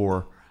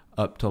 74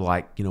 up to,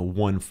 like, you know,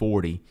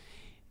 140,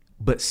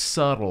 but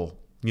subtle,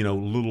 you know,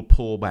 little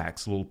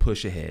pullbacks, little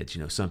push aheads,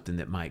 you know, something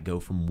that might go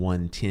from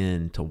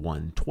 110 to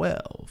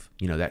 112,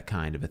 you know, that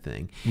kind of a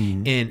thing.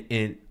 Mm-hmm.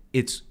 And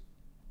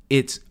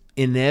it's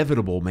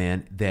inevitable,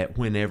 man, that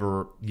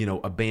whenever, you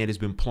know, a band has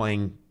been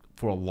playing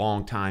for a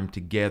long time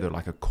together,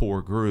 like a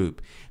core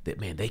group, that,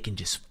 man, they can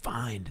just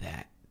find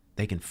that.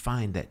 They can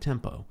find that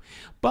tempo.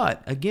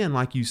 But again,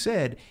 like you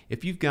said,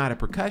 if you've got a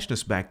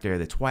percussionist back there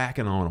that's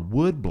whacking on a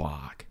wood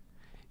block,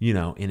 you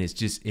know, and it's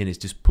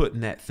just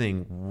putting that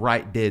thing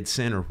right dead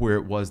center where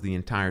it was the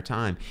entire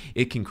time,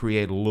 it can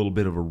create a little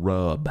bit of a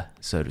rub,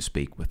 so to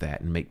speak, with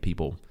that, and make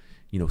people,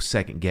 you know,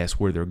 second guess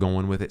where they're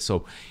going with it.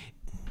 So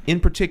in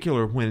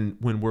particular, when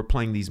we're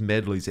playing these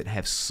medleys that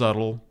have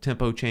subtle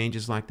tempo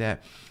changes like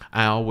that,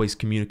 I always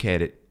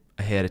communicate it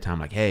ahead of time,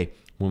 like, hey,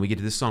 when we get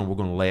to this song, we're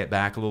going to lay it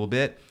back a little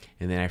bit,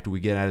 and then after we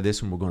get out of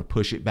this one, we're going to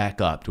push it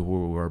back up to where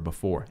we were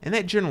before. And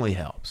that generally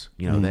helps.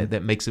 You know, mm-hmm.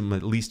 that makes them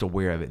at least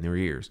aware of it in their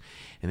ears.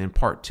 And then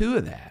part two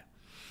of that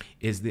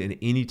is that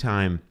any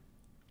time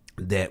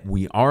that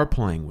we are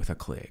playing with a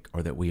click,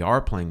 or that we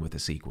are playing with a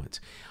sequence,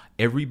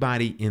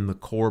 everybody in the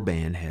core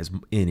band has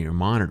in-ear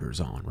monitors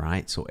on,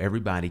 right? So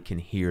everybody can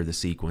hear the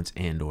sequence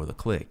and or the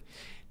click.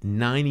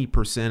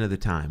 90% of the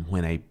time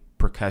when a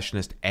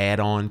percussionist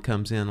add-on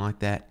comes in like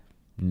that,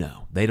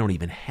 no, they don't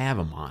even have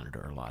a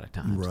monitor a lot of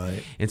times.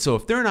 Right. And so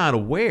if they're not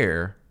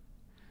aware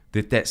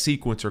that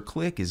sequence or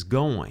click is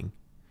going,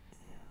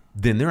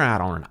 then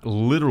they're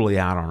literally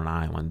out on an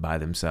island by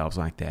themselves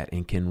like that,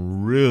 and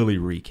can really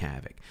wreak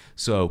havoc.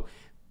 So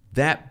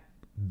that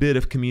bit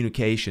of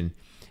communication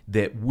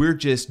that we're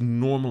just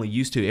normally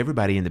used to,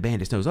 everybody in the band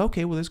just knows,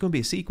 okay, well, there's going to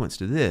be a sequence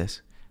to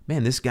this.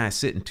 Man, this guy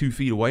sitting 2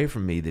 feet away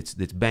from me that's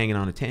banging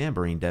on a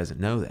tambourine doesn't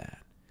know that.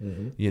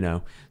 Mm-hmm. You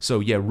know, so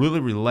yeah, really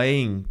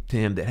relaying to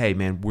him that, hey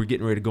man, we're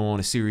getting ready to go on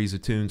a series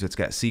of tunes that's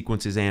got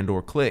sequences and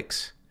or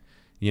clicks.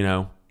 You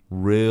know,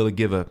 really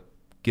give a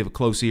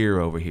close ear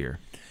over here.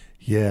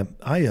 Yeah,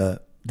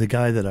 the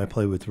guy that I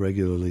play with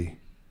regularly,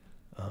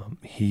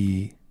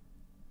 he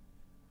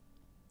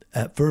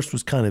at first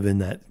was kind of in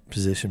that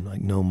position, like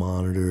no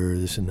monitor,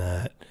 this and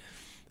that,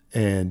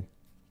 and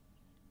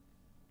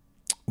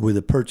with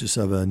the purchase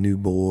of a new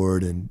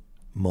board and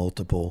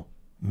multiple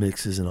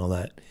mixes and all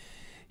that,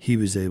 he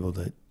was able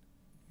to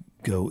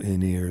go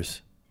in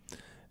ears,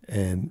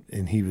 and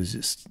he was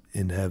just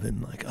in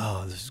heaven, like,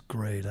 oh, this is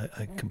great.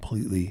 I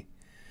completely,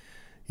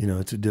 you know,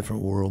 it's a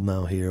different world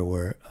now here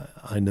where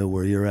I know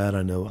where you're at.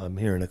 I know I'm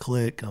hearing a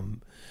click,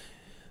 I'm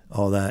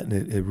all that, and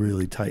it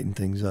really tightened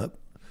things up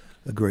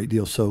a great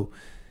deal. So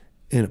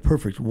in a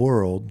perfect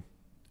world,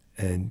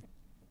 and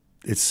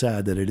it's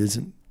sad that it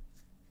isn't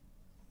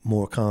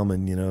more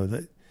common, you know,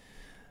 that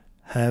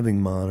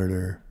having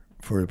monitor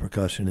for a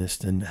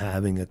percussionist and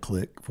having a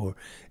click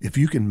if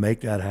you can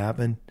make that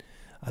happen,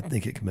 I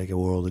think it can make a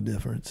world of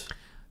difference.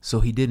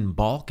 So he didn't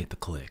balk at the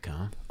click,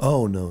 huh?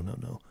 Oh,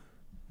 no.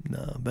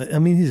 But I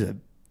mean, he's a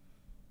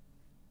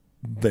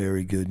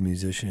very good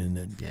musician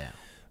and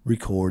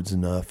records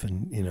enough,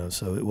 and you know,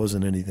 so it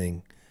wasn't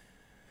anything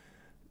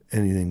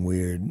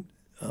weird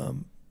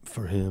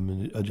for him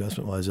and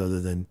adjustment wise, other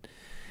than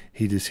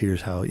he just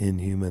hears how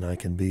inhuman I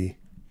can be.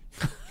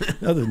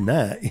 Other than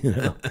that, you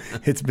know,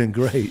 it's been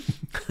great.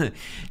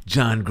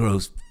 John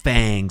grows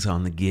fangs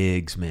on the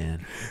gigs,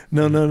 man.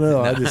 No.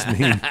 I just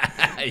mean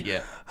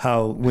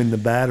how when the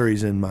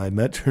batteries in my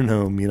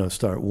metronome, you know,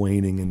 start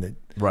waning and the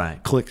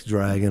clicks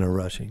dragging or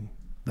rushing.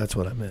 That's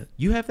what I meant.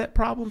 You have that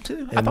problem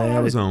too? I thought I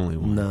was the only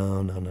one.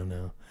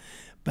 No.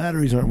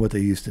 Batteries aren't what they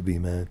used to be,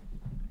 man.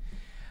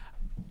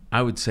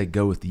 I would say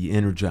go with the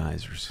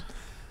Energizers.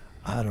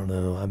 I don't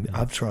know.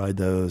 I've tried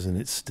those, and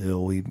it's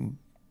still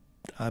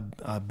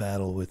I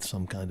battle with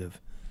some kind of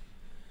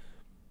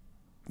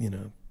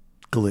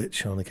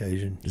glitch on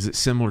occasion. Is it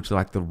similar to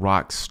like the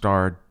rock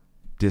star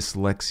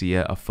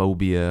dyslexia,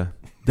 aphobia,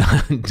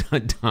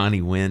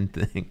 Donnie Wynn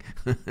thing?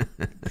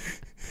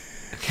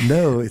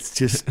 No, it's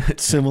just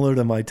similar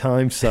to my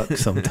time suck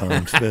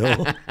sometimes,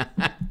 Phil.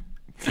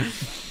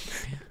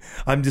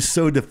 I'm just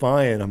so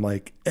defiant. I'm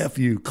like, F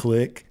you,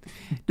 click.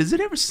 Does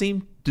it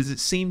seem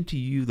to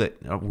you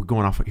that we're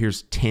going off,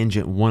 here's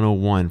tangent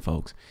 101,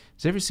 folks.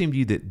 Does it ever seem to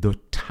you that the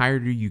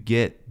tireder you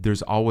get,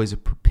 there's always a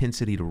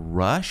propensity to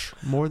rush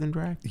more than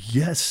drag?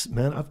 Yes,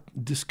 man. I've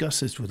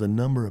discussed this with a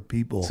number of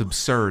people. It's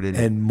absurd, isn't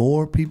it? And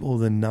more people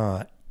than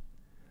not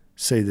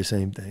say the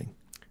same thing.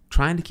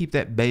 Trying to keep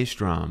that bass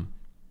drum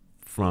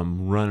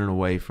from running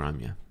away from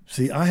you.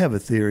 See, I have a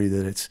theory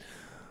that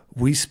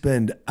we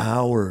spend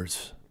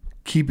hours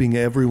keeping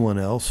everyone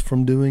else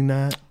from doing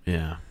that.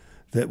 Yeah.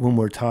 That when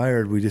we're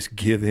tired, we just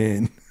give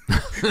in.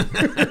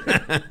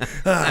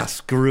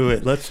 Screw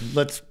it.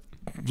 Let's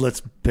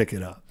pick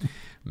it up.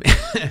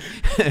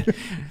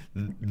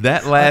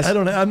 That last I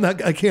don't know.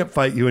 I can't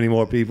fight you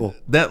anymore, people.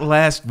 That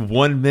last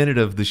 1 minute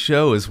of the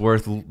show is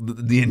worth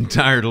the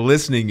entire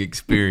listening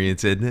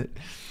experience, isn't it?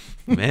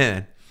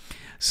 Man.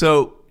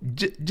 So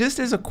just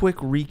as a quick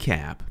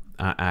recap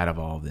out of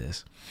all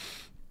this,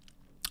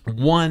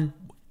 one,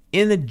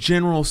 in a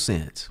general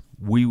sense,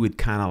 we would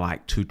kind of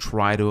like to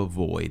try to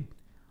avoid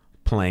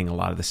playing a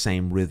lot of the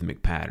same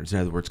rhythmic patterns. In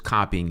other words,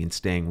 copying and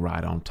staying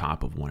right on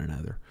top of one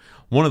another.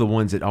 One of the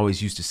ones that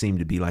always used to seem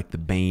to be like the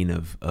bane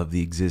of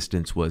the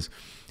existence was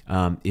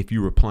if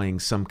you were playing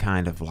some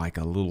kind of like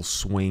a little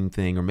swing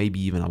thing or maybe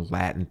even a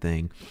Latin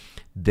thing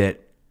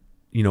that,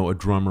 a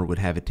drummer would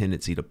have a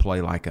tendency to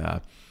play like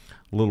a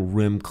little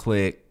rim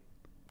click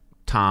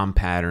tom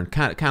pattern,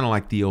 kind of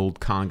like the old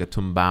conga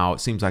tumbao. It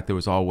seems like there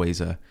was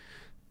always a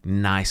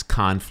nice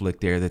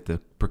conflict there that the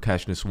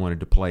percussionists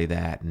wanted to play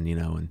that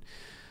and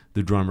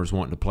the drummers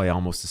wanting to play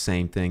almost the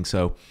same thing.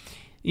 So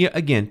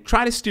again,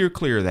 try to steer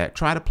clear of that.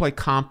 Try to play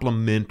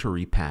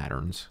complementary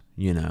patterns,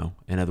 in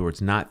other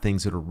words, not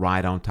things that are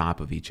right on top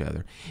of each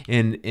other.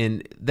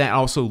 And that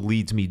also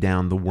leads me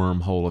down the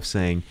wormhole of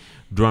saying,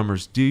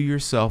 drummers, do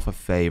yourself a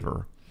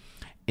favor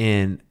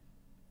and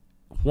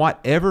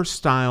whatever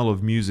style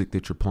of music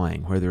that you're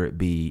playing, whether it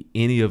be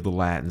any of the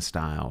Latin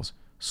styles,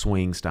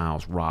 swing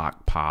styles,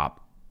 rock,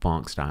 pop,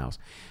 funk styles,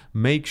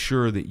 make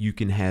sure that you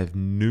can have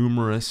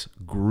numerous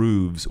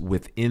grooves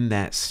within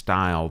that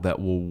style that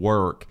will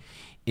work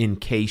in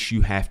case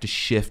you have to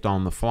shift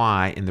on the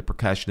fly and the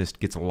percussionist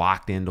gets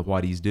locked into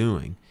what he's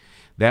doing.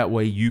 That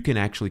way you can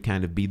actually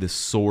kind of be the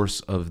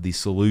source of the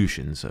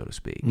solution, so to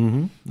speak.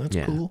 Mm-hmm. That's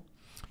cool.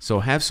 So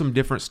have some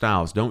different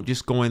styles. Don't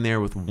just go in there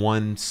with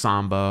one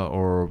samba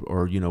or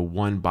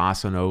one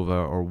bossa nova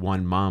or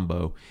one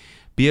mambo.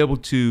 Be able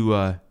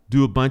to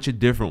do a bunch of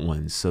different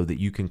ones so that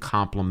you can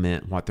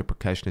complement what the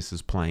percussionist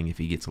is playing if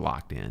he gets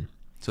locked in.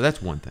 So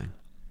that's one thing.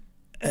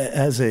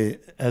 As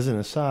an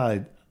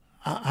aside,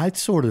 I'd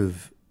sort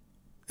of,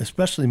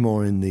 especially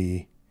more in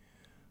the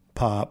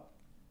pop,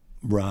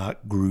 rock,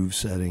 groove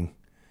setting,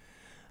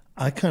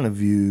 I kind of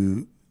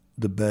view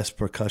the best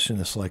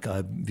percussionists like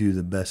I view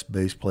the best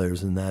bass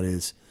players, and that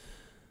is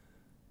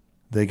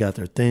they got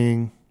their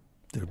thing,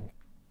 they're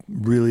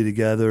really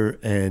together,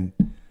 and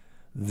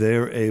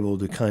they're able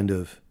to kind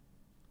of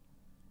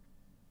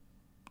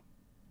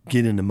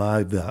get into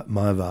my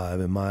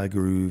vibe and my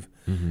groove,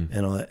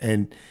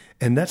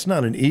 and that's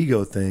not an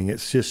ego thing.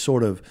 It's just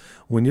sort of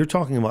when you're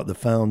talking about the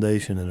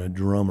foundation and a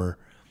drummer,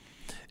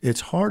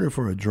 it's harder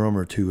for a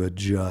drummer to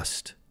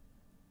adjust.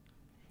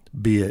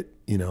 Be it,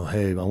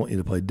 hey, I want you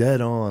to play dead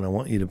on, I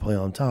want you to play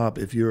on top.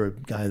 If you're a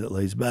guy that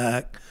lays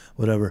back,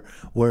 whatever.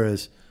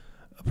 Whereas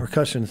a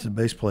percussionist and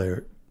bass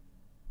player,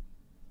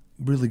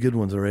 really good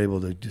ones are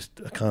able to just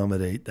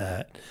accommodate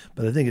that.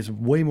 But I think it's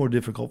way more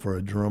difficult for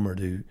a drummer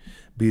to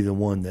be the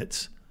one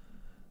that's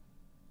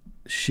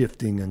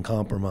shifting and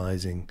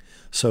compromising.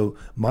 So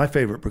my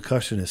favorite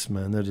percussionists,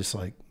 man, they're just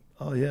like,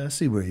 oh yeah, I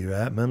see where you're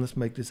at, man. Let's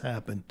make this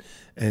happen.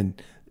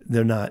 And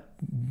they're not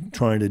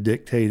trying to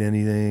dictate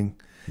anything.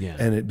 Yeah.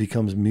 And it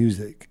becomes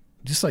music.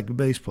 Just like a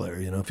bass player,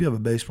 if you have a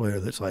bass player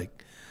that's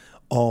like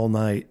all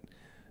night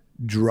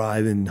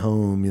driving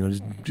home,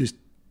 just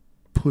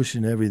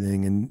pushing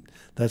everything, and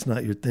that's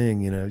not your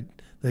thing,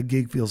 that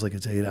gig feels like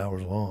it's 8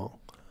 hours long.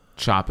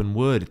 Chopping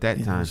wood at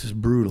that time. It's just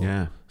brutal.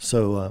 Yeah.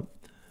 So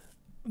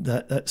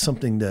that's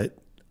something that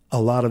a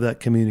lot of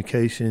that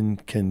communication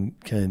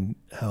can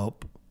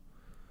help.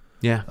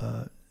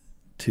 Yeah.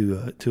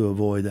 To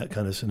avoid that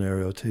kind of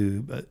scenario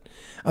too. But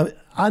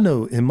I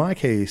know in my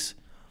case,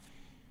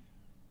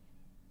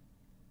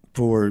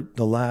 for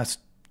the last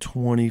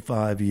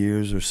 25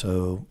 years or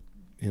so,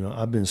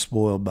 I've been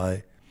spoiled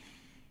by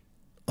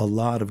a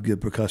lot of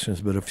good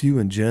percussionists, but a few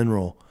in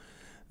general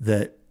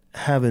that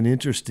have an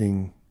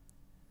interesting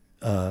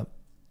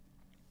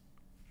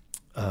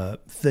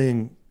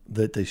thing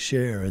that they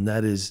share, and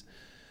that is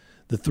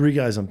the three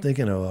guys I'm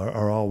thinking of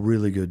are all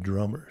really good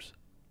drummers.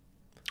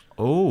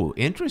 Oh,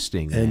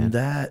 interesting, man. And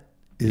that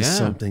is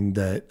something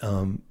that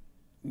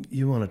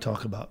you want to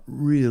talk about,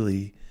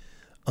 really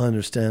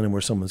understanding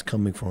where someone's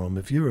coming from.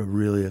 If you're a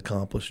really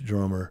accomplished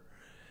drummer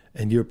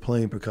and you're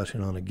playing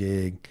percussion on a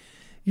gig,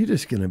 you're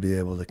just going to be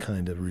able to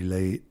kind of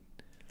relate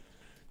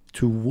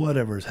to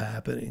whatever's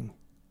happening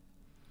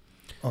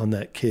on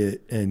that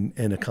kit and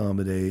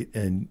accommodate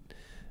and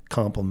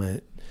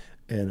compliment.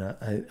 And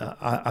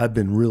I've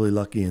been really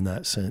lucky in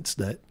that sense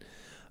that,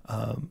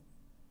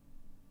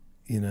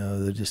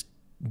 they're just,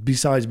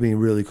 besides being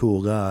really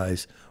cool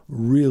guys,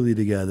 really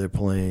together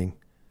playing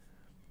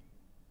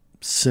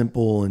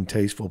simple and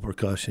tasteful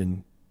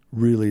percussion,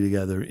 really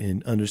together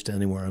in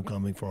understanding where I'm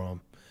coming from.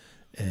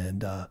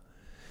 And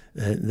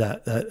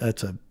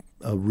that's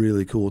a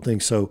really cool thing.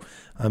 So,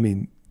 I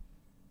mean,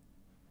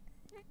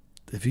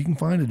 if you can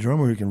find a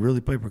drummer who can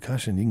really play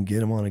percussion, you can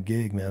get him on a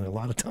gig, man. A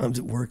lot of times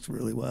it works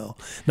really well.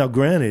 Now,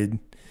 granted,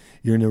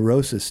 your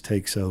neurosis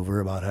takes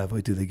over about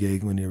halfway through the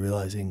gig when you're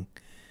realizing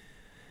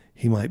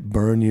he might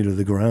burn you to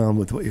the ground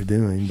with what you're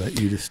doing, but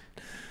you just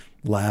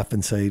laugh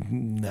and say,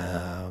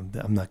 nah,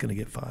 I'm not going to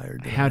get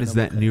fired. How does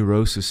that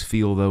neurosis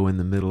feel, though, in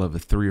the middle of a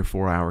 3 or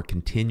 4 hour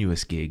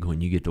continuous gig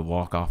when you get to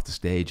walk off the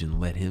stage and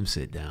let him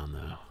sit down,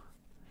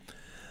 though?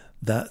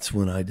 That's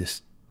when I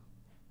just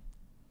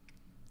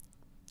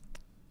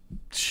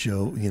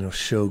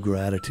show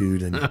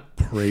gratitude and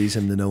praise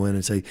him to no end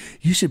and say,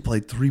 you should play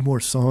 3 more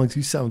songs.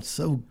 You sound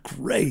so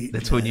great.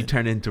 That's when you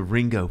turn into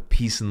Ringo,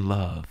 peace and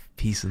love,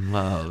 peace and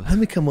love. Let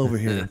me come over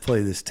here and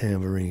play this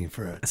tambourine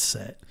for a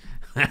set.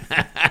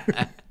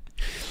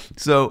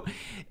 So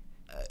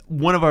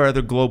one of our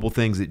other global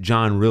things that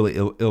John really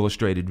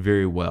illustrated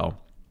very well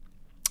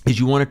is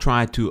you want to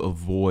try to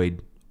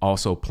avoid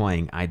also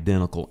playing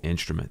identical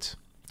instruments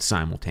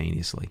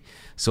simultaneously.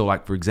 So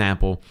like, for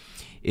example,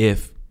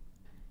 if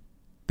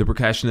the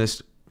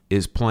percussionist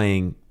is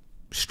playing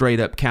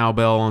straight up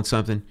cowbell on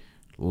something,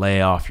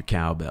 lay off your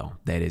cowbell.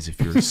 That is, if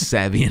you're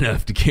savvy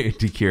enough to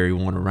carry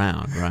one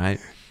around, right?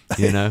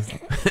 You know?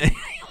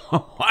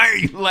 Why are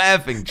you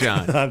laughing,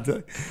 John? I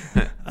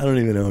don't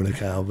even own a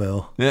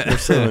cowbell. They're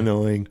so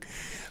annoying.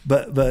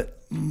 But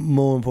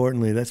more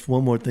importantly, that's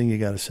one more thing you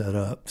got to set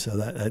up. So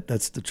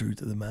that's the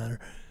truth of the matter.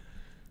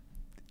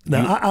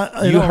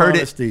 Now, you heard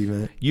honesty,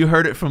 man. You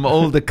heard it from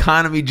old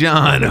Economy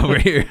John over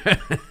here.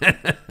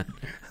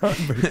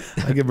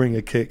 I could bring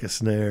a kick, a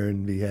snare,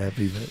 and be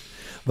happy.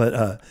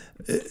 But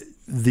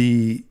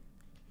the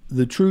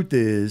truth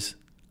is,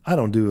 I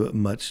don't do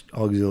much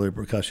auxiliary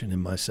percussion in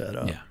my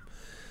setup. Yeah.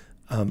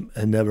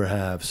 And never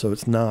have. So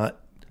it's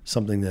not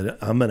something that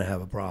I'm going to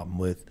have a problem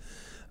with.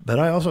 But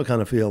I also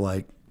kind of feel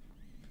like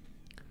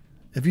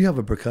if you have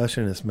a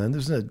percussionist, man,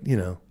 there's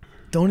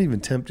don't even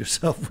tempt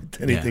yourself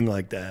with anything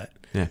like that.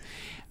 Yeah.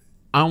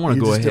 I want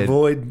to go ahead.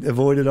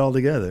 Avoid it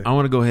altogether. I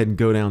want to go ahead and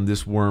go down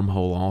this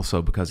wormhole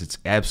also because it's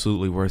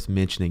absolutely worth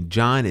mentioning.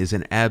 John is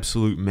an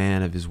absolute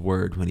man of his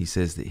word when he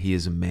says that he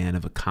is a man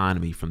of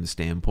economy from the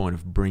standpoint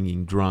of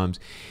bringing drums.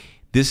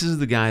 This is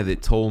the guy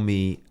that told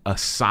me a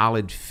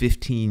solid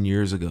 15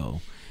 years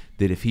ago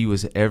that if he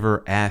was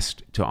ever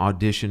asked to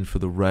audition for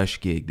the Rush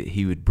gig, that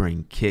he would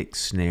bring kick,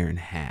 snare, and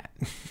hat.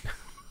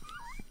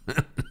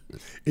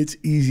 It's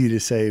easy to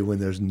say when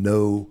there's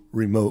no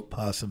remote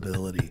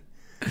possibility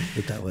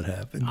that would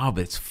happen. Oh,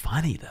 but it's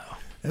funny, though.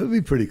 That would be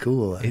pretty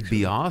cool, actually. It'd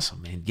be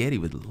awesome, man. Geddy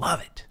would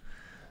love it.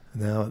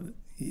 Now,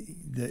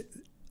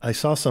 I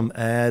saw some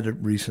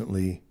ad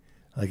recently,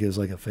 like it was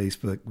like a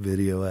Facebook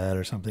video ad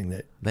or something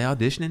that... They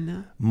auditioning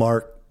now?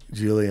 Mark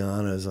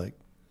Giuliana is like,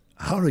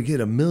 how to get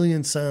 1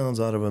 million sounds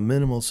out of a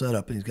minimal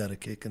setup, and he's got a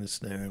kick and a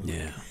snare. And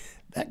yeah.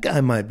 That guy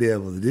might be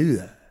able to do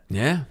that.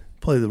 Yeah.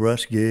 Play the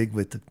Rush gig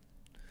with the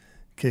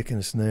kick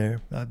and a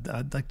snare.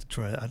 I'd like to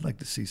try it. I'd like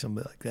to see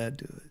somebody like that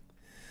do it.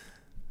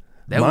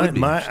 That would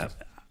be interesting.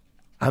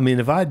 I mean,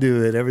 if I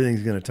do it,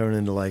 everything's going to turn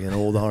into like an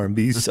old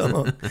R&B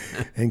song.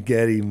 And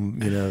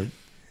Geddy,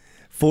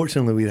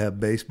 fortunately we'd have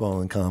baseball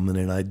in common,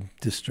 and I'd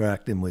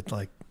distract him with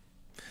like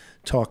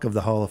talk of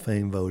the Hall of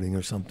Fame voting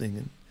or something.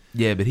 And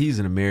yeah, but he's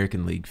an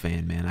American League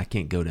fan, man. I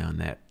can't go down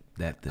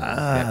that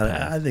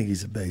path. I think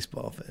he's a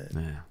baseball fan.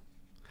 Yeah.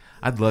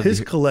 I'd love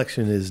his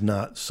collection is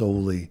not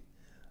solely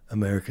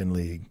American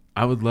League.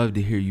 I would love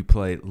to hear you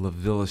play La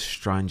Villa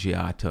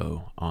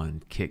Strangiato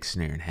on kick,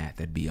 snare, and hat.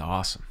 That'd be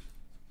awesome.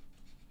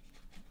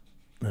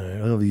 All right,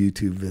 I'll have a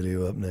YouTube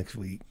video up next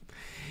week.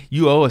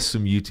 You owe us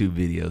some YouTube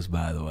videos,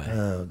 by the way.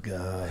 Oh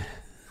God.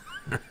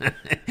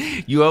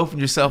 You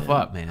opened yourself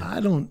up, man. I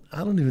don't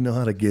even know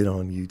how to get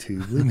on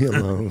YouTube. Leave me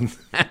alone.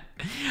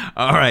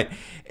 All right.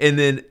 And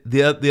then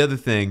the other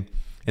thing,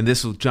 and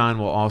John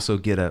will also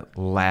get a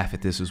laugh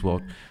at this as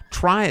well.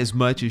 Try as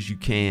much as you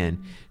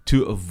can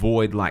to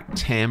avoid like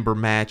timbre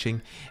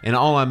matching. And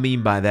all I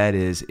mean by that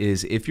is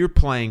if you're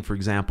playing, for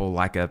example,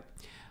 like a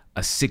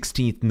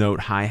 16th note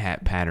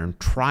hi-hat pattern,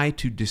 try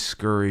to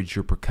discourage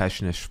your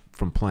percussionist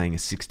from playing a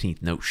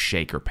 16th note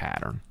shaker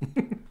pattern.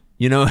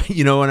 You know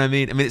what I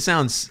mean? I mean, it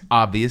sounds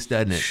obvious,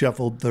 doesn't it?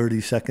 Shuffled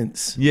 30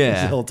 seconds.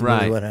 Yeah, is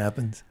ultimately right. what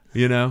happens.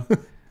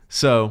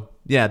 So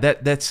yeah,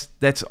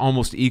 that's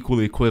almost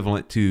equally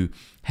equivalent to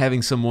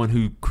having someone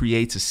who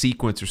creates a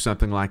sequence or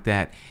something like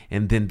that,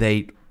 and then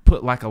they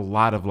put like a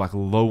lot of like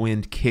low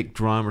end kick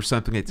drum or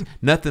something. It's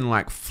nothing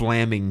like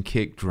flamming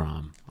kick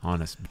drum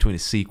on us between a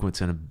sequence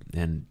and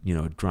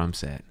a drum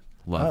set.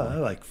 I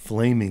like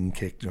flaming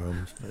kick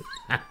drums, but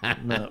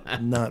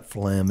not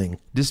flamming.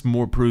 Just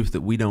more proof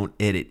that we don't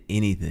edit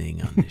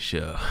anything on this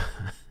show.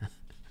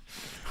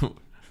 We're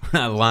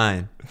not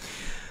lying.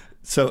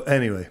 So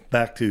anyway,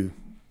 back to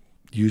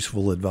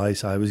useful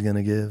advice I was going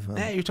to give.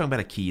 You're talking about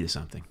a key to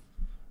something.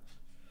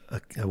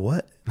 A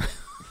what?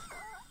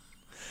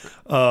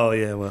 Oh,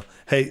 yeah, well,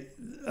 hey,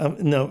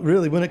 no,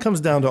 really, when it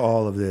comes down to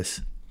all of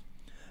this,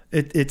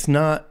 it's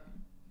not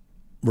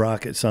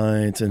rocket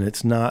science, and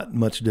it's not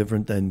much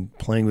different than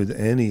playing with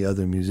any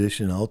other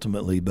musician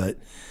ultimately, but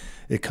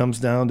it comes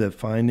down to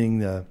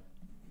finding a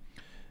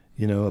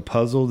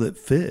puzzle that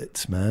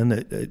fits, man,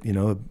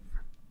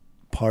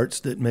 parts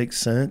that make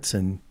sense,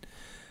 and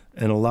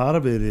a lot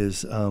of it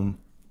is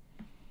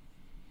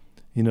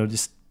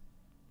just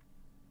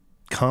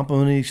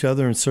complementing each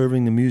other and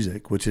serving the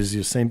music, which is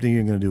the same thing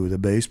you're going to do with a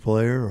bass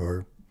player,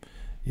 or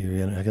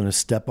you're not going to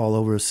step all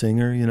over a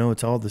singer.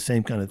 It's all the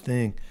same kind of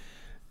thing.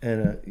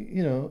 And,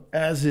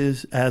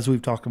 as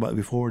we've talked about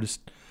before,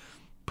 just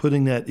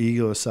putting that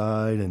ego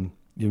aside and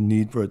your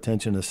need for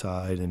attention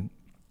aside and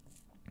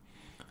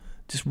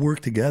just work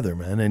together,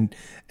 man.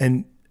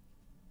 And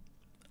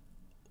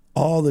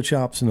all the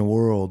chops in the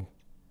world,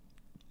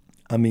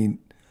 I mean,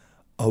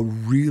 a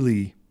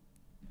really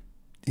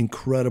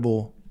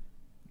incredible,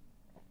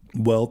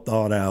 well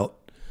thought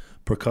out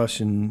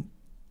percussion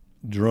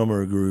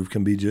drummer groove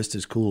can be just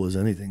as cool as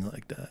anything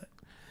like that.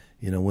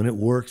 When it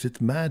works, it's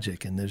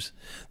magic, and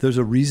there's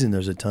a reason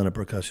there's a ton of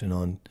percussion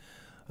on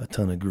a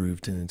ton of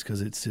groove tunes,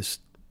 because it's just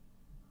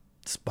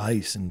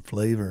spice and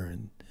flavor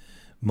and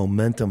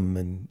momentum,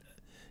 and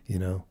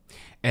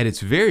at its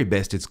very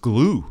best, it's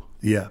glue.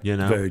 Yeah,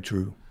 very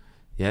true.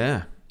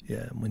 Yeah,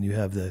 when you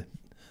have the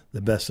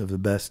best of the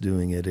best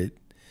doing it,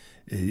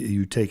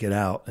 you take it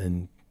out,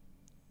 and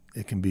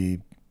it can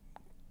be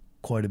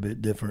quite a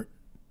bit different.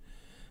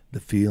 The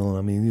feel,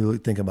 I mean, you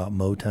think about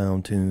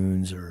Motown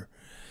tunes, or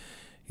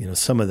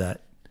some of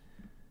that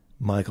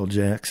Michael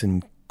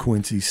Jackson,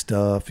 Quincy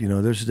stuff.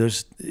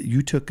 There's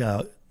you took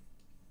out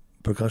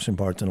percussion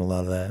parts in a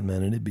lot of that,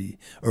 man, and it'd be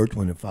Earth,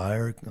 Wind and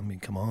Fire. I mean,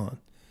 come on.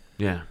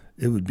 Yeah.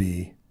 It would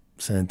be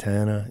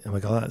Santana and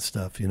like all that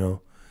stuff.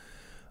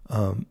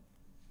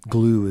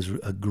 Glue is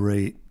a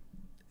great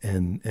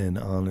and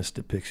honest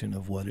depiction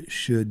of what it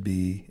should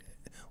be,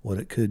 what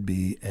it could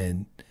be,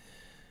 and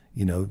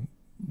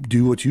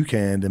do what you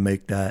can to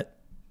make that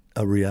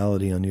a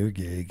reality on your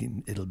gig,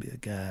 and it'll be a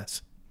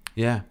gas.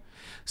 Yeah.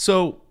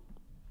 So,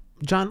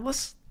 John,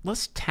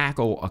 let's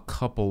tackle a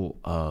couple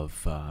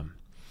of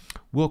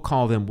we'll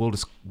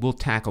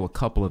tackle a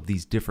couple of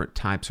these different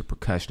types of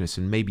percussionists,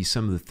 and maybe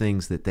some of the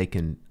things that they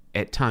can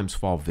at times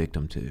fall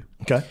victim to.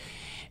 Okay.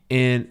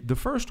 And the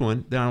first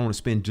one that I want to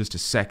spend just a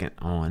second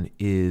on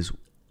is,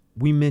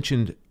 we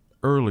mentioned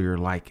earlier,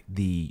 like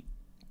the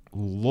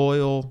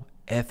loyal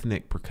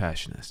ethnic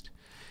percussionist,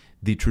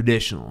 the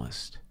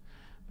traditionalist,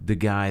 the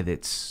guy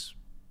that's,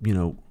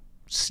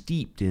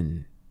 steeped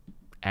in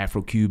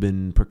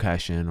Afro-Cuban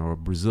percussion or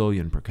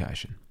Brazilian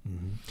percussion.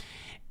 Mm-hmm.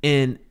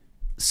 And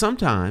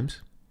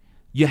sometimes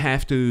you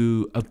have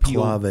to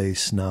appeal. Clave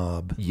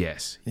snob.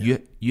 Yes. Yeah.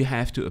 You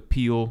have to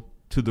appeal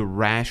to the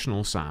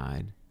rational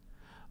side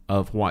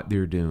of what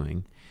they're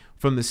doing,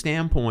 from the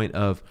standpoint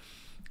of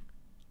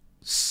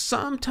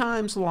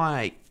sometimes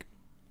like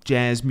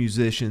jazz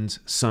musicians,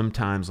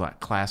 sometimes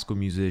like classical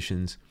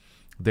musicians,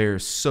 they're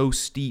so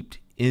steeped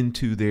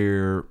into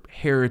their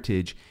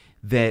heritage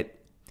that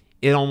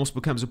it almost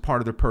becomes a part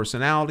of their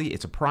personality.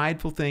 It's a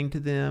prideful thing to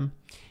them,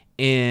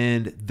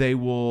 and they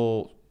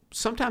will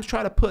sometimes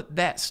try to put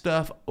that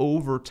stuff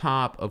over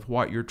top of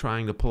what you're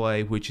trying to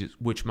play,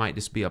 which might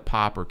just be a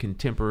pop or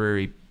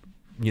contemporary,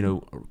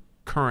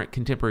 current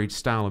contemporary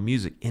style of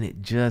music, and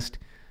it just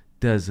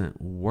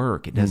doesn't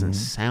work. It doesn't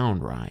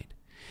sound right.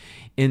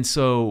 And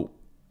so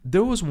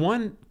there was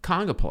one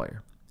conga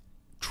player,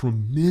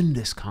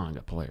 tremendous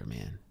conga player,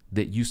 man,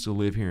 that used to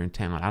live here in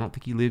town. I don't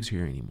think he lives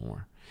here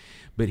anymore,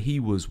 but he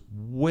was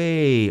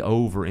way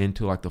over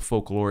into like the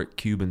folkloric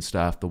Cuban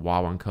stuff, the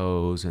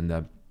guaguancos and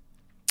the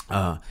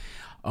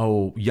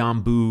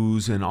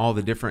yambus and all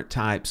the different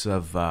types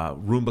of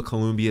rumba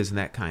columbias and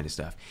that kind of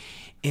stuff.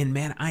 And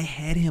man, I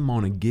had him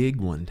on a gig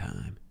one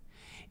time,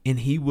 and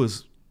he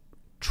was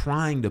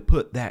trying to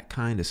put that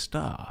kind of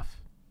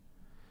stuff,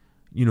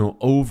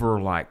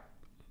 over like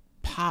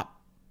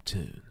pop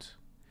tunes.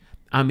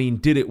 I mean,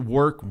 did it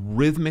work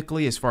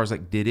rhythmically as far as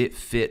like, did it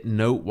fit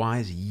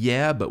note-wise?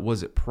 Yeah, but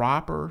was it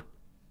proper?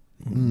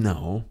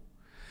 No.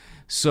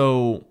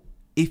 So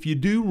if you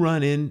do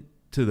run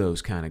into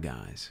those kind of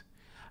guys,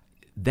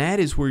 that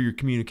is where your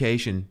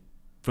communication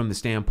from the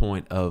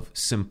standpoint of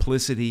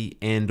simplicity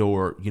and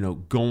or,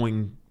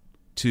 going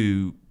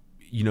to,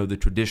 the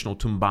traditional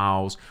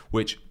tumbals,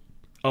 which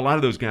a lot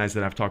of those guys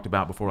that I've talked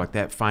about before like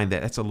that find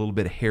that that's a little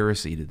bit of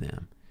heresy to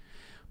them.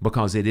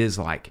 because it is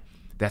like,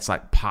 that's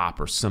like pop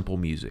or simple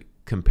music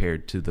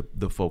compared to the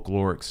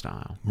folkloric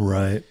style.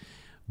 Right.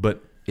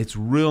 But it's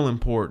real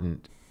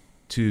important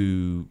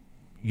to,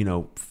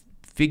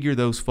 figure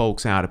those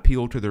folks out,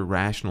 appeal to their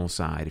rational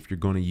side if you're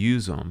going to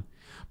use them.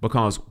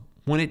 Because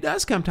when it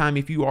does come time,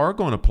 if you are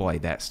going to play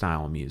that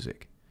style of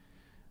music,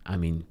 I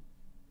mean,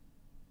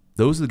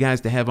 those are the guys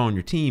to have on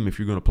your team if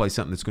you're going to play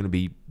something that's going to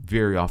be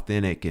very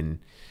authentic and,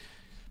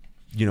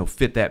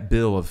 fit that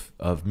bill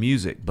of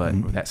music,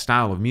 but that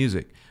style of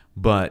music.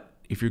 But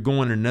if you're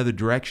going in another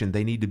direction,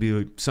 they need to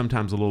be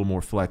sometimes a little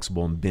more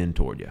flexible and bend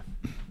toward you.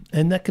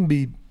 And that can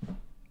be,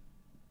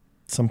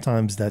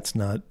 sometimes that's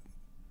not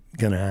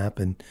going to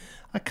happen.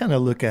 I kind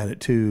of look at it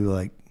too,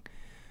 like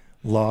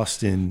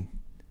lost in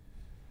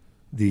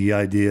the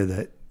idea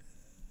that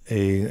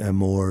a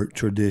more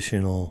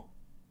traditional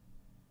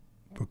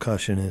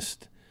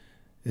percussionist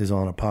is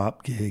on a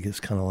pop gig. It's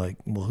kind of like,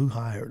 well, who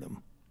hired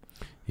him?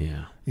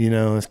 Yeah.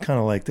 It's kind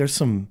of like there's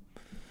some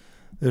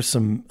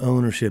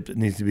ownership that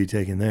needs to be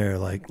taken there.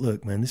 Like,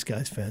 look, man, this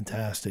guy's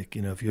fantastic.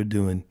 If you're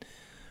doing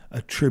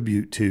a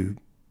tribute to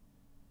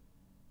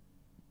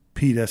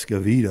Pete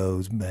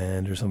Escovedo's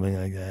band or something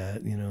like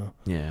that,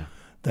 Yeah.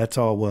 that's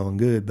all well and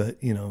good. But,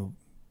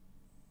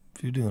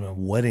 if you're doing a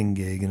wedding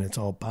gig and it's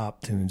all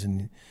pop tunes,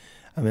 and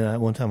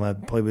one time I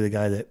played with a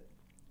guy that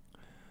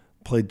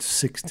played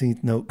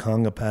 16th note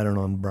conga pattern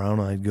on Brown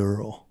Eyed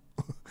Girl.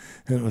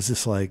 And it was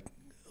just like,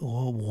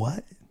 well,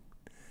 what?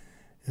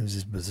 It was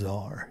just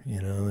bizarre,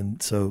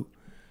 and so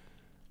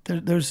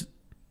there's,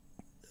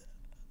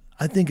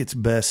 I think it's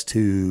best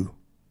to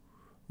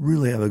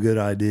really have a good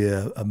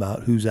idea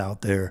about who's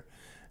out there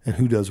and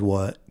who does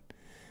what,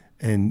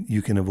 and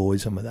you can avoid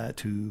some of that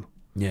too.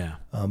 Yeah.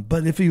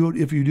 But if you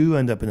do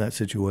end up in that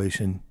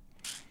situation,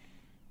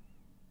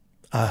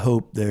 I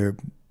hope they're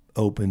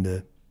open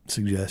to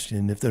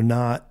suggestion. If they're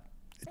not,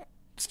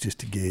 it's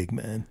just a gig,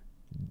 man.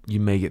 You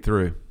may get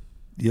through.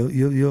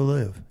 You'll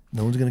live.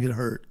 No one's gonna get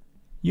hurt.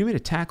 You want me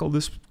to tackle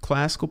this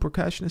classical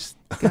percussionist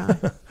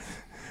guy?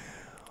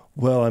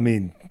 Well,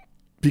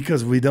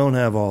 because we don't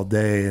have all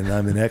day and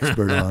I'm an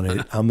expert on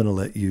it, I'm going to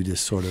let you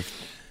just sort of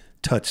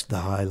touch the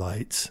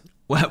highlights.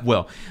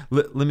 Well,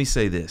 let me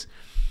say this.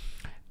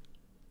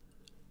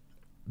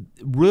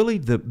 Really,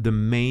 the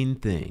main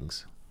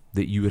things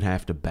that you would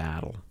have to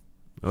battle,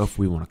 if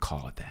we want to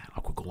call it that,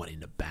 like we're going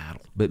into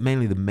battle, but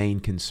mainly the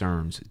main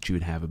concerns that you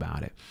would have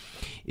about it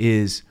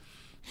is,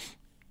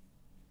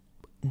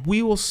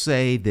 we will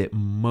say that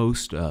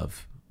most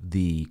of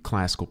the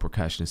classical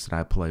percussionists that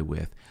I play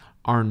with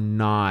are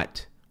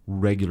not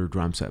regular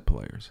drum set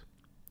players.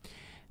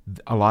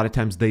 A lot of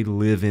times they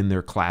live in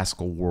their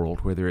classical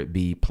world, whether it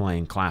be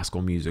playing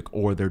classical music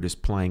or they're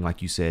just playing,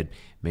 like you said,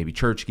 maybe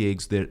church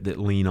gigs that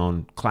lean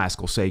on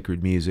classical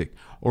sacred music,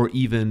 or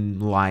even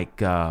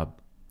like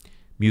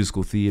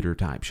musical theater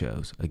type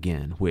shows,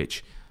 again,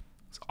 which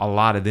a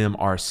lot of them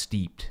are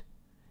steeped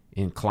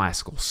in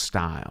classical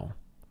style,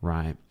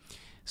 right?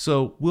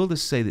 So we'll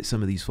just say that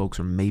some of these folks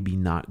are maybe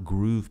not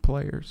groove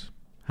players.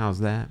 How's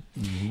that?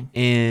 Mm-hmm.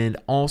 And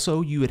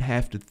also you would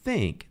have to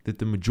think that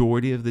the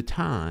majority of the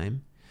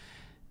time,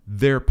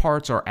 their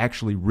parts are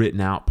actually written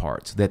out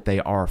parts that they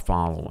are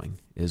following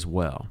as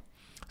well.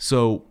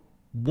 So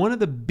one of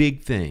the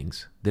big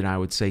things that I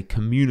would say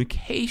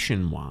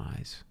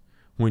communication-wise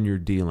when you're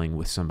dealing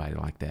with somebody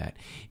like that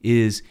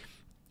is,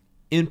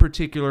 in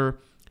particular,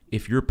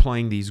 if you're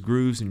playing these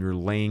grooves and you're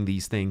laying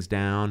these things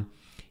down,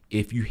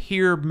 if you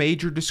hear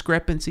major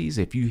discrepancies,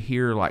 if you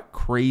hear like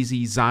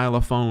crazy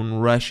xylophone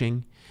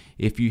rushing,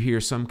 if you hear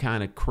some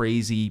kind of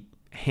crazy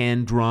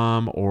hand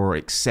drum or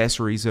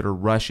accessories that are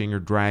rushing or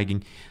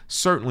dragging,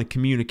 certainly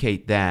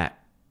communicate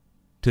that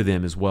to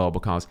them as well,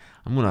 because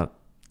I'm going to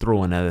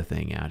throw another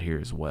thing out here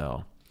as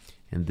well.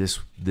 And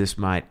this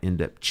might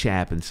end up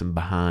chapping some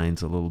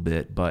behinds a little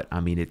bit, but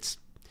it's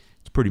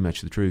pretty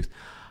much the truth.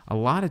 A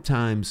lot of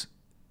times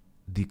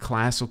the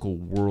classical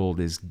world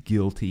is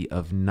guilty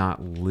of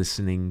not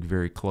listening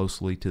very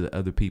closely to the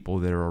other people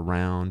that are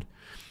around.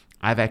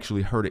 I've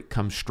actually heard it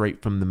come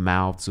straight from the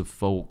mouths of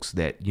folks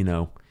that,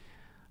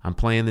 I'm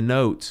playing the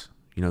notes.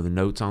 The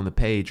notes on the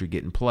page are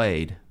getting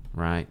played,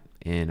 right?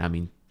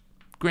 And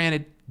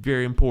granted,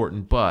 very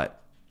important,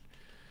 but,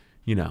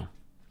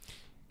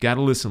 got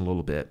to listen a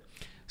little bit.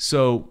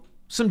 So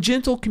some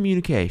gentle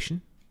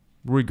communication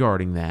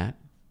regarding that.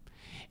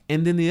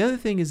 And then the other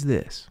thing is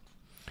this.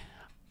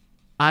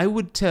 I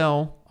would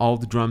tell all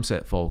the drum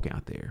set folk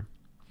out there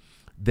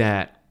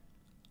that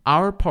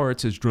our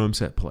parts as drum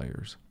set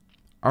players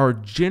are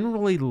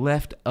generally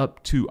left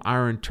up to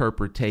our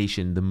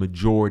interpretation the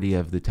majority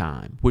of the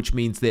time, which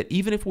means that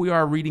even if we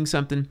are reading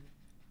something,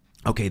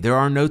 okay, there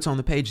are notes on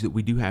the page that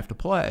we do have to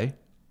play,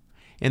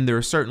 and there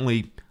are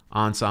certainly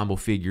ensemble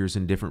figures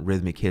and different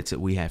rhythmic hits that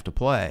we have to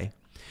play,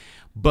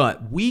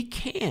 but we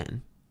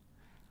can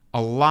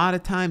a lot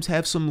of times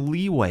have some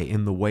leeway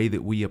in the way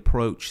that we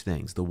approach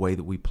things, the way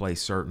that we play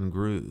certain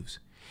grooves.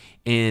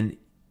 And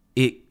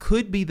it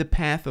could be the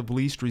path of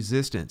least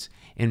resistance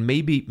and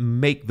maybe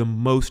make the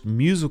most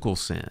musical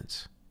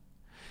sense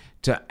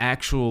to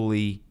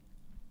actually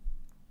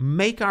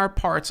make our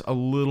parts a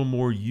little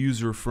more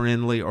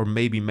user-friendly, or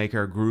maybe make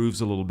our grooves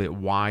a little bit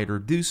wider.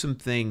 Do some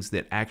things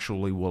that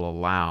actually will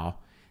allow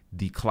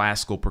the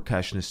classical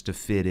percussionist to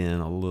fit in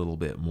a little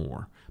bit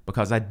more.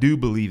 Because I do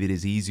believe it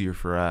is easier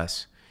for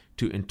us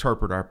to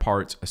interpret our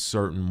parts a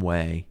certain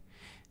way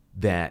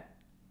that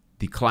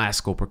the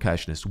classical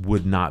percussionist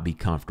would not be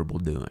comfortable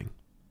doing.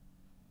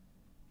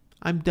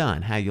 I'm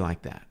done. How you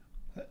like that?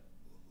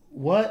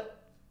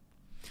 What?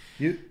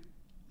 You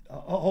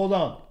hold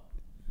on.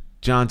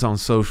 John's on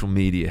social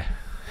media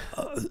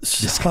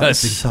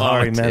discussing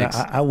sorry, politics.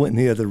 man. I went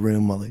in the other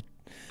room while they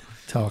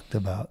talked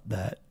about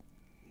that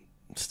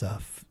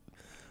stuff.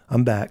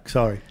 I'm back.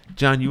 Sorry.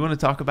 John, you want to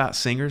talk about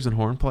singers and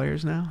horn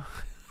players now?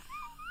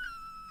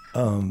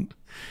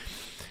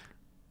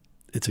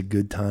 It's a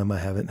good time. I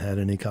haven't had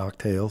any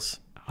cocktails.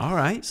 All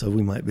right. So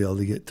we might be able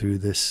to get through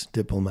this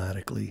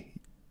diplomatically.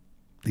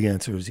 The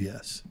answer is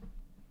yes.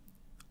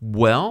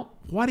 Well,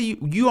 why do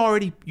you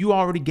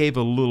already gave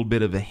a little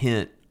bit of a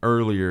hint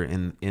earlier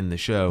in the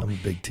show. I'm a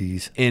big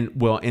tease. And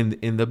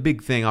the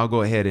big thing, I'll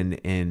go ahead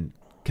and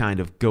kind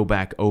of go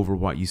back over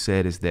what you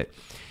said, is that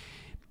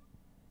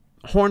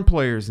horn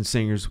players and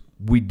singers,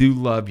 we do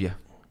love you,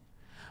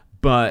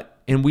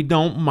 and we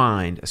don't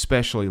mind,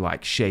 especially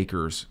like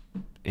shakers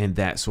and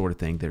that sort of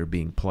thing that are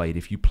being played,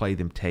 if you play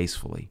them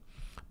tastefully.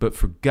 But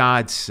for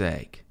God's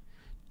sake,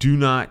 do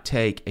not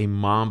take a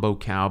mambo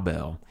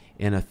cowbell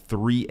and a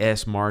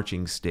 3S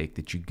marching stick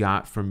that you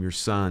got from your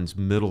son's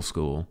middle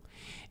school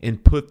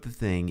and put the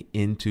thing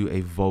into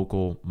a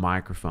vocal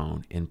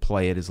microphone and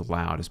play it as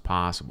loud as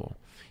possible.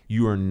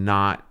 You are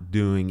not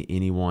doing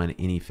anyone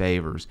any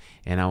favors.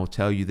 And I will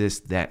tell you this,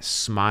 that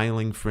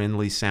smiling,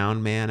 friendly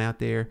sound man out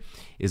there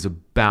is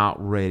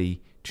about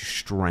ready to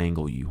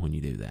strangle you when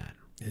you do that.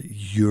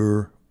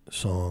 Your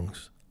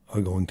songs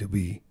are going to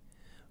be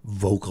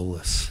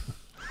vocalists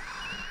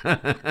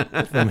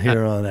from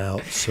here on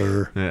out,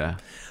 sir. Yeah.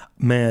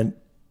 Man,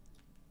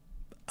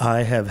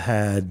 I have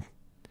had,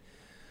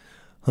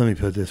 let me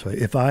put it this way.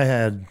 If I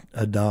had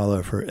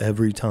 $1 for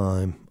every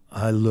time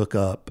I look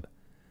up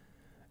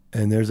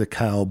and there's a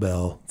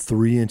cowbell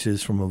 3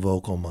 inches from a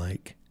vocal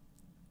mic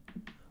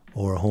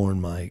or a horn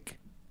mic,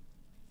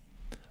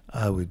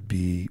 I would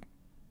be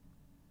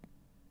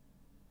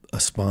a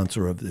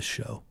sponsor of this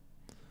show.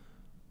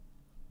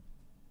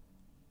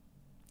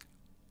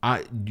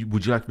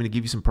 Would you like me to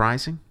give you some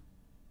pricing?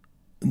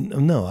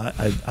 No,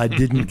 I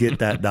didn't get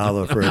that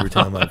 $1 for every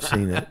time I've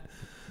seen it.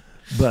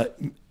 But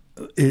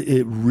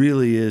it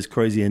really is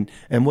crazy.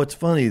 And what's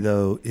funny,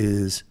 though,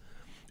 is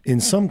in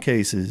some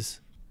cases,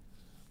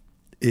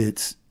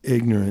 it's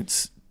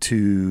ignorance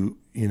to,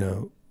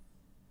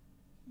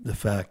 the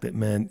fact that,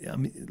 man, I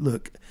mean,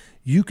 look,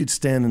 you could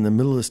stand in the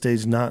middle of the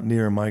stage, not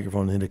near a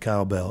microphone, and hit a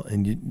cowbell,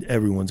 and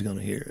everyone's going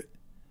to hear it.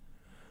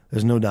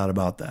 There's no doubt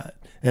about that.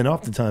 And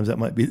oftentimes that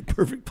might be the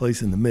perfect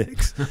place in the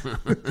mix.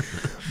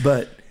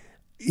 But,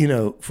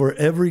 for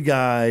every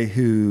guy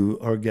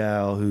or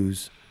gal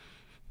who's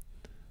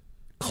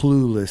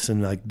clueless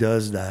and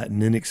does that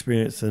and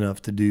inexperienced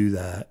enough to do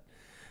that,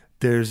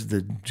 there's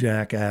the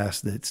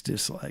jackass that's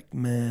just like,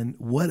 man,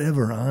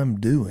 whatever I'm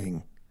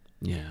doing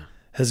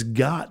has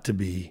got to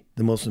be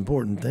the most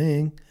important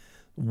thing.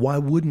 Why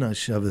wouldn't I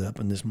shove it up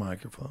in this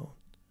microphone?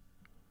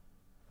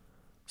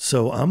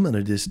 So I'm going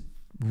to just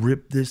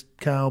rip this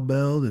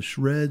cowbell to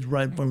shreds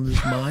right in front of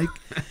this mic,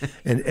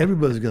 and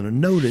everybody's going to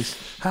notice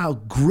how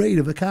great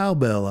of a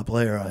cowbell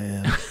player I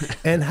am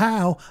and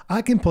how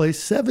I can play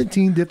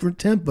 17 different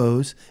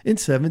tempos in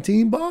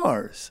 17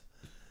 bars.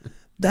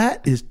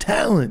 That is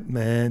talent,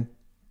 man.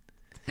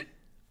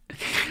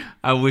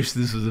 I wish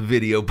this was a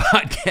video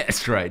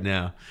podcast right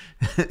now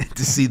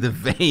to see the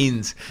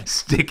veins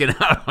sticking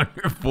out on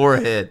your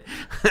forehead.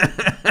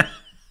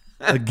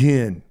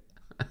 Again,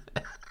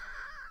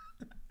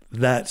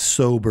 that's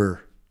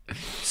sober.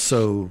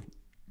 So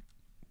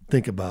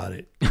think about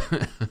it.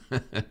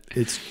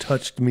 It's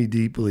touched me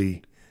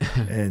deeply,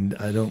 and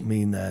I don't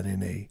mean that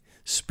in a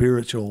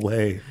spiritual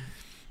way.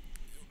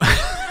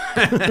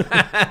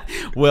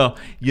 Well,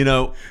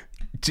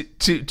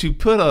 to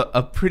put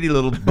a pretty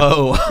little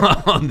bow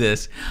on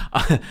this,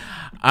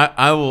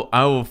 I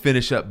will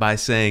finish up by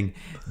saying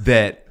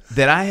that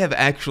I have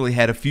actually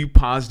had a few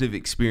positive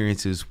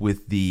experiences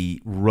with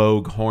the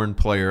rogue horn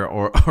player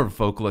or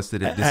vocalist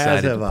that have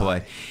decided to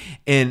play,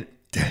 and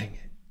dang it,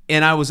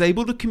 and I was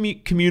able to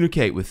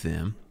communicate with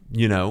them.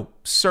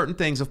 Certain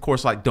things, of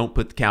course, like don't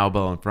put the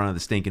cowbell in front of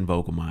the stinking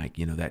vocal mic,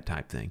 that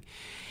type thing.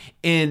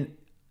 And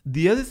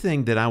the other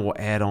thing that I will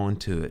add on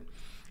to it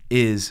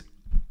is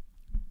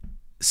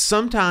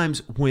sometimes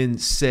when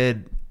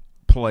said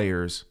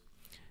players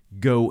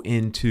go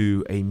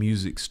into a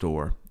music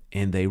store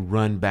and they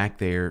run back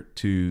there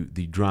to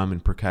the drum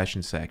and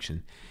percussion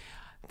section,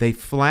 they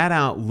flat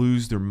out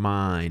lose their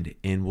mind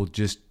and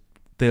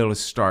they'll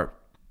start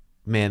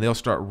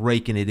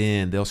raking it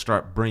in. They'll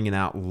start bringing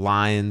out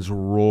lions'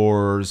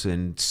 roars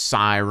and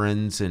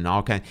sirens and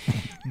all kinds.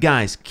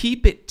 Guys,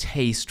 keep it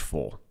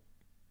tasteful.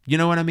 You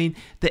know what I mean?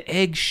 The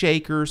egg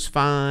shaker's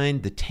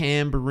fine, the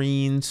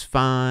tambourine's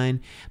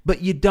fine,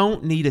 but you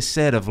don't need a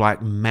set of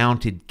like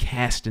mounted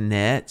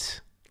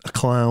castanets. A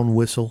clown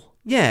whistle.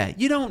 Yeah,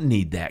 you don't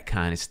need that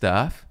kind of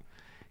stuff.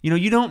 You know,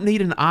 you don't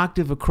need an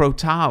octave of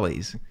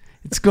crotales.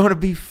 It's going to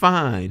be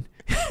fine,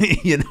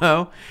 you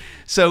know?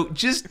 So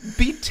just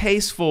be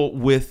tasteful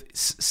with,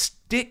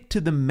 stick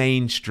to the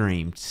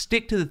mainstream,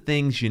 stick to the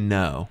things you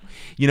know.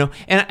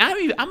 And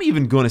I'm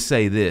even going to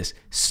say this,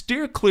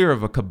 steer clear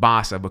of a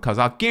cabasa because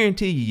I'll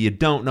guarantee you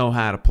don't know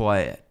how to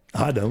play it.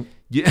 I don't.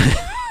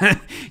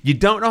 You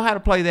don't know how to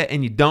play that,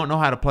 and you don't know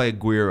how to play a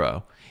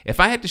güiro. If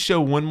I had to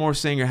show one more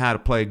singer how to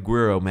play a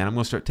güiro, man, I'm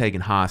going to start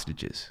taking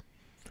hostages.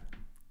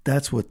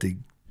 That's what the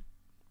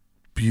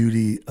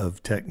beauty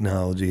of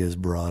technology has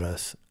brought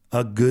us.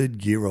 A good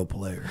gyro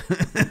player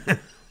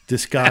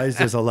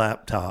disguised as a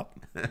laptop.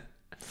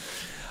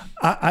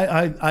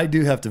 I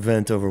do have to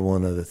vent over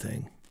one other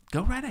thing.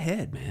 Go right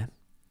ahead, man.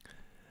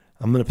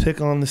 I'm going to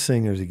pick on the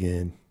singers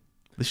again.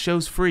 The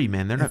show's free,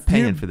 man. They're not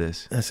paying for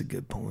this. That's a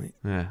good point.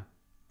 Yeah.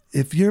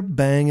 If you're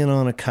banging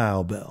on a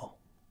cowbell,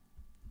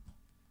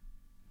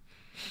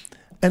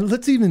 and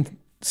let's even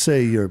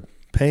say you're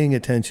paying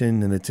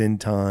attention and it's in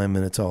time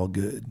and it's all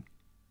good.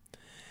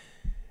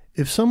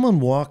 If someone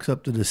walks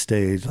up to the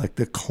stage, like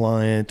the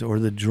client or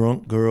the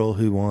drunk girl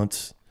who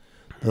wants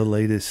the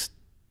latest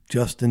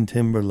Justin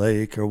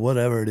Timberlake or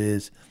whatever it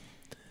is,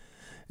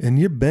 and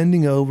you're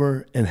bending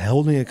over and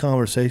holding a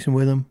conversation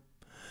with them,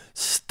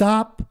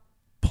 stop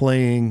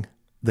playing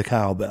the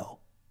cowbell.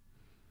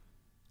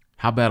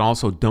 How about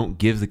also don't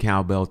give the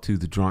cowbell to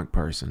the drunk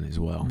person as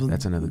well?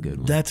 That's another good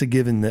one. That's a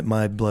given that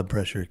my blood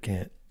pressure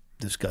can't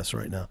discuss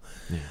right now.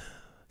 Yeah.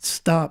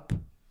 Stop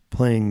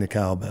playing the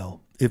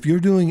cowbell. If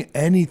you're doing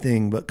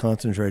anything but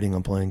concentrating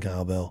on playing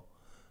cowbell,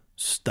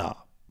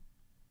 stop.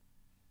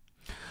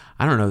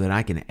 I don't know that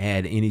I can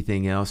add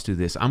anything else to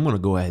this. I'm going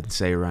to go ahead and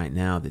say right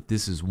now that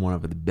this is one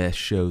of the best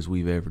shows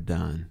we've ever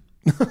done.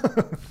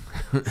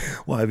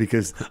 Why?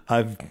 Because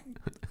I've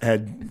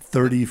had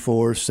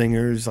 34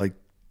 singers like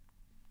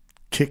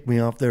kick me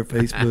off their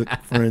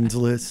Facebook friends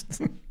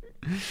list.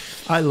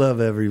 I love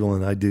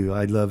everyone. I do.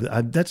 I love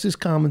it. That's just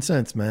common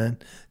sense, man.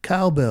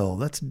 Cowbell.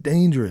 That's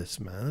dangerous,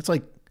 man. That's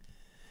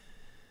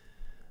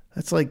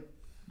like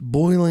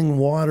boiling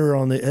water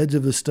on the edge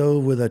of a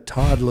stove with a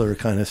toddler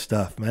kind of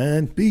stuff,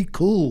 man. Be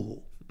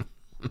cool.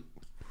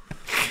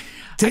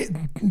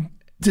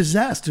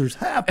 Disasters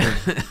happen.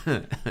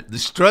 The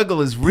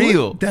struggle is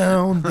real. Put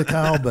down the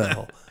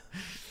cowbell.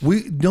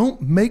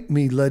 Don't make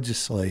me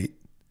legislate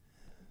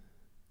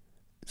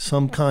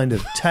some kind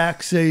of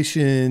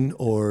taxation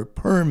or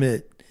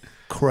permit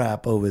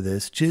crap over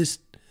this. Just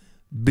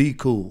be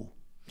cool.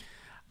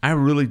 I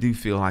really do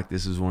feel like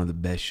this is one of the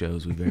best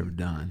shows we've ever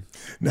done.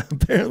 Now,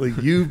 apparently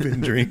you've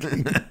been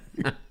drinking.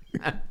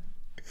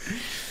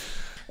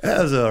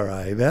 That's all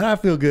right, man. I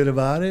feel good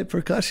about it.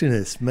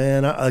 Percussionist,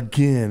 man. I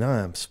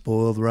am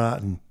spoiled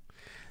rotten.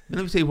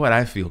 Let me tell you what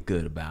I feel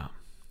good about.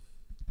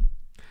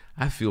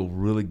 I feel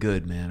really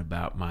good, man,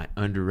 about my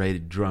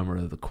underrated drummer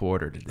of the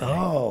quarter today.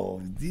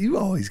 Oh, you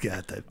always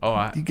got that.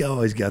 You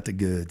always got the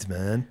goods,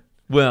 man.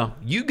 Well,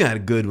 you got a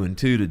good one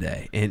too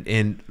today,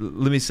 and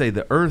let me say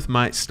the Earth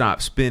might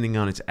stop spinning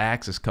on its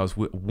axis because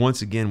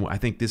once again, I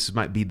think this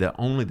might be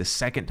only the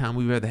second time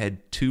we've ever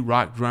had two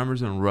rock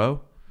drummers in a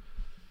row.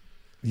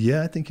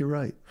 Yeah, I think you're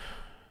right.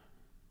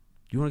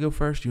 You want to go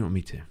first? Or you want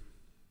me to?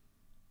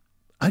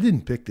 I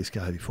didn't pick this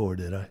guy before,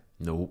 did I?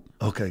 Nope.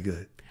 Okay,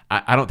 good.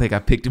 I don't think I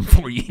picked him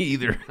for you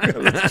either.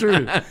 That's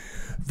true.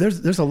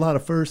 There's a lot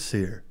of firsts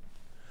here.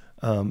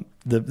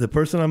 The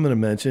person I'm going to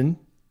mention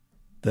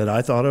that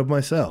I thought of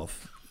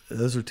myself,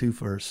 those are two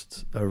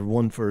firsts, or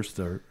one first,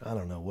 or I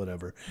don't know,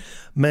 whatever.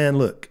 Man,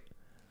 look,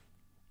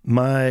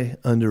 my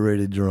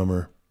underrated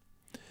drummer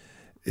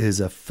is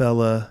a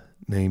fella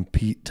named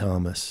Pete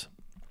Thomas.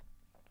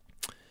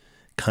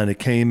 Kind of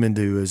came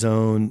into his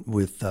own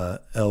with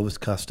Elvis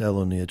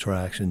Costello and the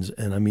Attractions.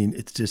 And I mean,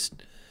 it's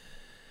just,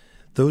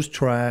 those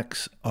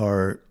tracks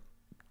are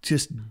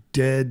just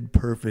dead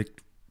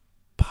perfect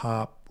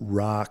pop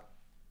rock,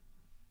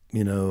 a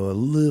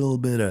little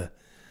bit of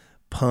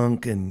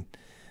punk and,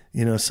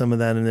 some of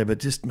that in there, but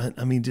just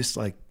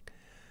like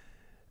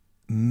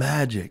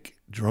magic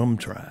drum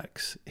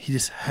tracks. He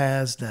just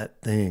has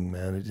that thing,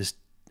 man. It just,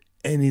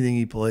 anything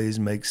he plays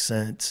makes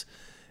sense.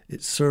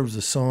 It serves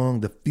the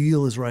song. The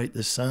feel is right.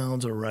 The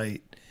sounds are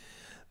right.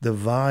 The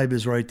vibe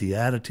is right. The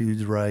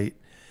attitude's right.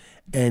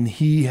 And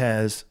he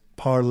has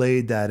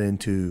parlayed that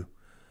into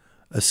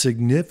a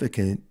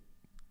significant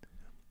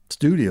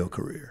studio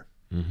career.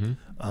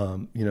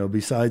 Mm-hmm.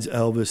 Besides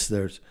Elvis,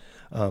 there's,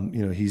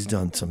 he's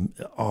done some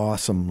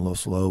awesome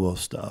Los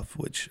Lobos stuff,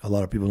 which a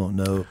lot of people don't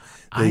know.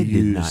 I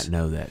did not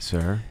know that,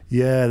 sir.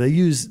 Yeah, they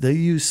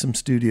use some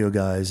studio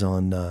guys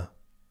on a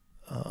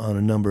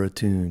number of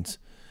tunes.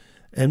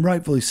 And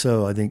rightfully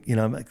so. I think,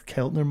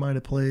 Keltner might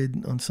have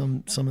played on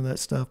some of that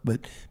stuff,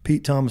 but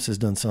Pete Thomas has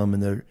done some,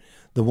 and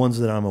the ones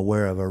that I'm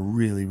aware of are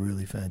really,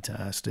 really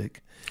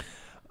fantastic.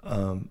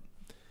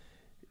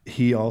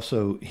 He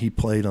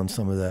played on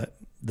some of that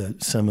the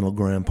seminal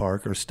Graham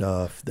Parker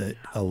stuff that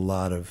a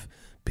lot of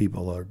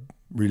people are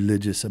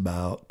religious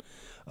about.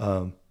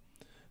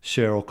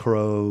 Sheryl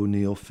Crow,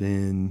 Neil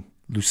Finn,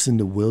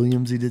 Lucinda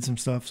Williams, he did some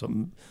stuff. A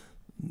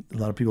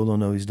lot of people don't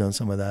know he's done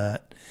some of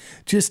that.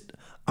 Just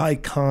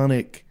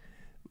iconic,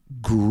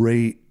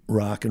 great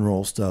rock and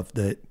roll stuff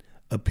that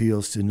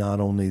appeals to not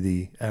only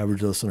the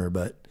average listener,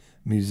 but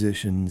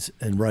musicians,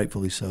 and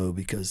rightfully so,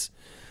 because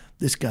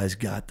this guy's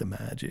got the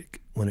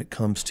magic when it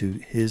comes to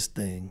his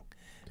thing,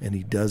 and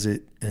he does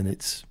it, and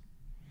it's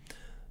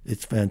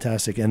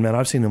fantastic. And man,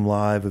 I've seen him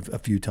live a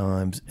few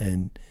times,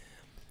 and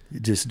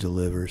it just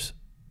delivers.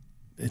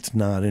 It's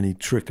not any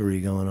trickery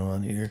going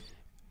on here.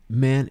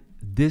 Man,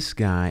 this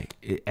guy,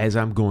 as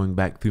I'm going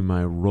back through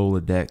my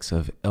Rolodex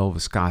of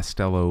Elvis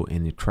Costello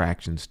and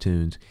Attractions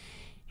tunes,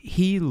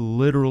 he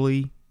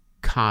literally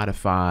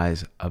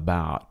codifies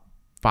about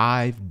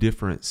 5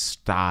 different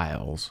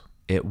styles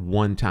at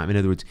one time. In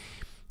other words,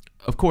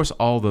 of course,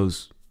 all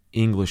those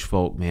English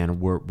folk, man,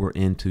 were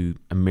into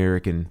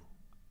American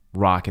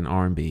rock and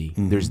R&B.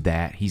 Mm-hmm. There's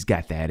that. He's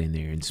got that in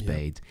there in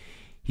spades. Yeah.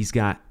 He's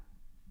got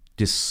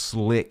this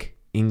slick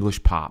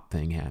English pop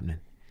thing happening.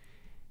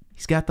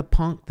 He's got the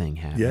punk thing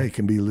happening. Yeah, it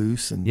can be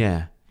loose and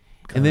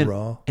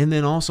raw. And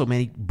then also,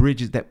 man,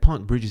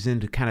 punk bridges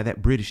into kind of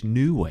that British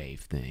new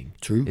wave thing.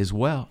 True. As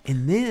well.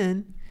 And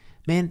then,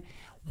 man,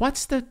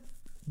 what's the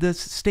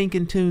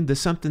stinking tune,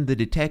 the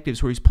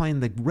Detectives, where he's playing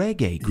the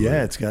reggae group?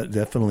 Yeah, it's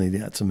definitely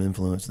got some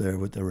influence there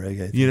with the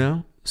reggae thing. You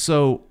know?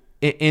 So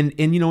and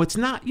it's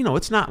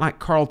not like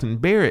Carlton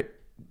Barrett,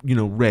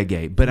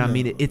 reggae, but no. I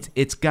mean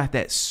it's got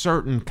that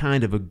certain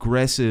kind of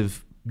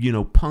aggressive,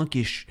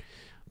 punkish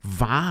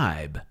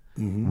vibe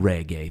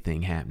reggae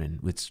thing happening.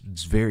 It's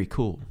very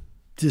cool.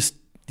 Just,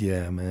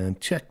 yeah, man,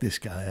 check this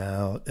guy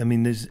out. I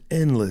mean, there's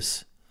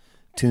endless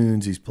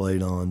tunes he's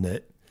played on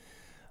that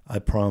I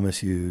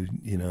promise you,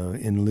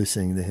 in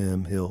listening to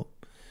him, he'll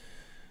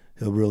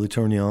really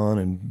turn you on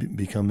and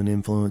become an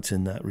influence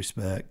in that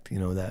respect,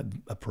 that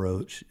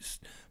approach. It's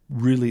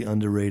really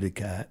underrated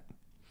cat.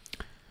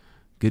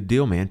 Good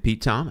deal, man.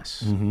 Pete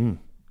Thomas. Mm-hmm.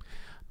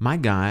 My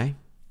guy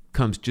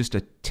comes just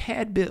a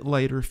tad bit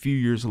later, a few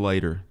years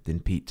later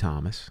than Pete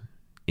Thomas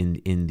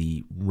in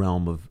the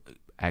realm of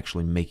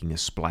actually making a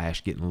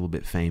splash, getting a little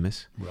bit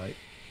famous. Right.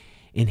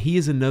 And he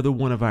is another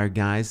one of our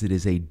guys that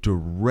is a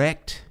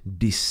direct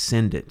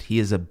descendant. He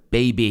is a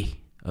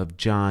baby of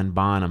John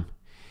Bonham.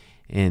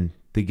 And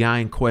the guy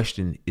in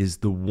question is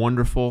the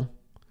wonderful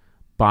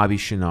Bobby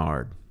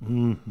Chouinard.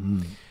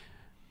 Mm-hmm.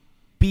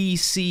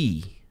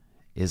 BC,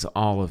 as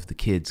all of the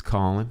kids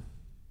call him.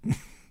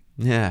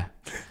 Yeah.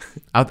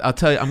 I'll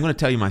tell you, I'm going to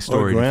tell you my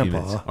story in a few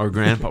minutes. Or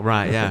Grandpa,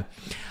 right,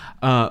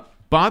 yeah.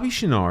 Bobby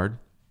Chouinard,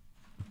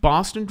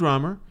 Boston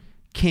drummer,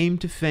 came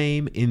to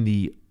fame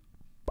in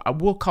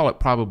we'll call it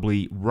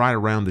probably right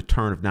around the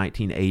turn of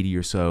 1980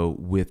 or so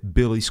with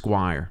Billy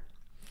Squier.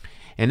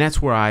 And that's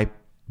where I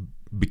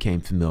became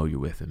familiar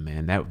with him,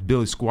 man.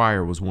 Billy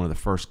Squier was one of the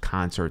first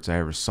concerts I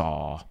ever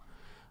saw,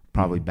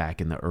 probably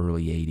back in the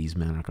early 80s,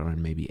 man. I can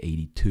remember maybe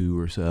 82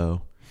 or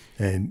so.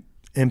 And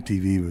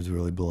MTV was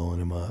really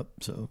blowing him up.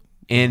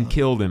 And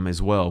killed him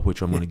as well,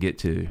 which I'm going to get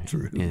to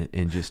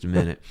in just a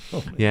minute.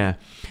 Yeah.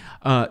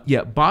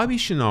 Bobby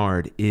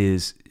Chouinard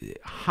is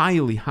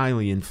highly,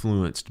 highly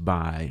influenced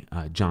by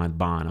John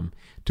Bonham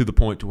to the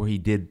point to where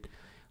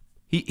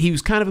he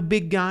was kind of a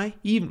big guy.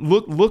 He even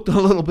looked a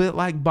little bit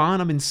like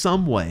Bonham in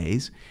some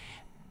ways.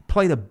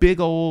 Played a big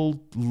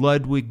old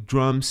Ludwig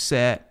drum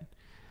set,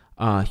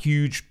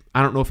 huge.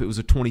 I don't know if it was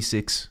a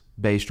 26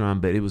 bass drum,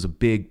 but it was a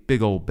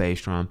big old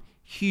bass drum.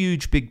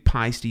 Huge, big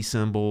Paiste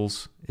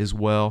cymbals as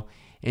well,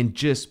 and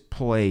just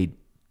played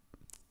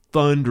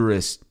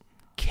thunderous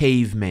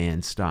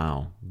caveman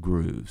style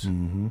grooves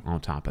on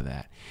top of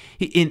that.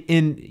 And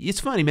it's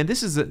funny, man.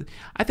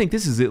 I think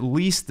this is at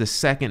least the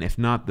second, if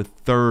not the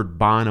third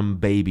Bonham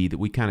baby that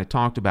we kind of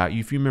talked about.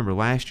 If you remember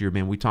last year,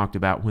 man, we talked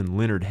about when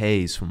Leonard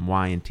Hayes from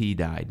Y&T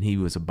died, and he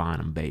was a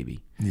Bonham baby.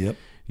 Yep.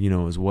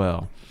 As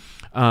well.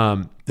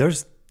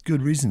 There's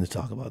good reason to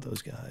talk about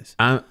those guys.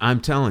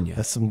 I'm telling you,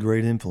 that's some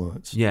great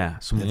influence. Yeah,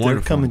 some if wonderful.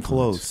 They're coming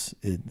influence.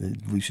 close.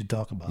 We should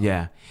talk about.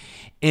 Yeah,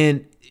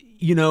 and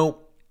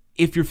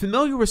if you're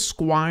familiar with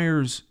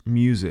Squire's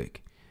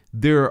music,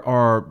 there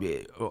are,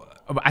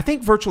 I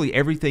think, virtually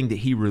everything that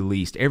he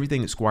released,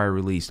 everything that Squier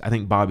released, I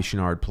think Bobby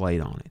Chouinard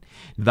played on it.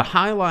 The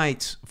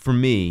highlights for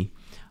me,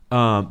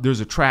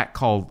 there's a track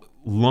called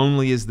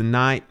 "Lonely as the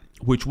Night,"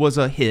 which was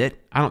a hit.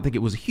 I don't think it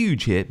was a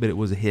huge hit, but it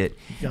was a hit.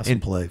 Got some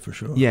play for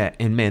sure. Yeah,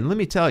 and man, let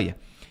me tell you,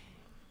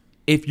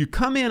 if you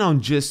come in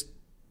on just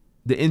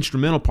the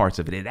instrumental parts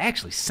of it, it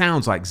actually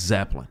sounds like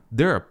Zeppelin.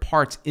 There are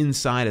parts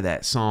inside of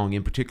that song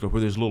in particular where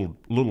there's little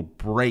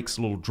breaks,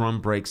 little drum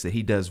breaks that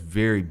he does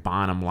very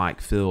Bonham-like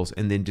fills,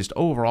 and then just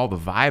overall the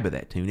vibe of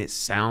that tune, it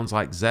sounds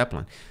like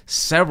Zeppelin.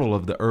 Several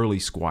of the early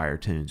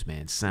Squier tunes,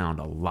 man, sound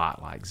a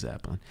lot like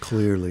Zeppelin.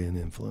 Clearly an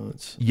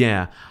influence.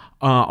 Yeah.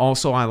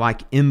 Also, I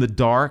like In the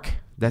Dark.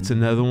 That's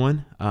another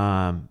one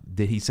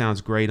that he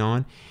sounds great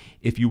on.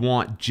 If you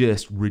want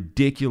just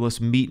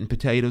ridiculous meat and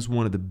potatoes,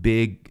 one of the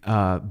big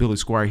Billy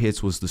Squier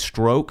hits was The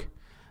Stroke.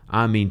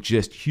 I mean,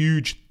 just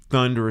huge,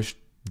 thunderous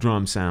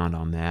drum sound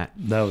on that.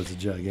 That was a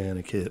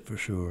gigantic hit for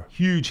sure.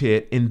 Huge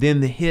hit. And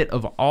then the hit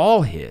of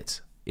all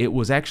hits, it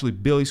was actually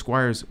Billy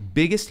Squier's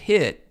biggest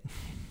hit.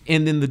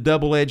 And then the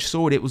double-edged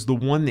sword, it was the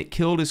one that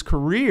killed his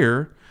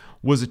career,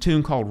 was a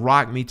tune called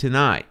Rock Me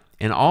Tonight.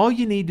 And all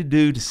you need to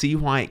do to see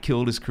why it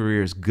killed his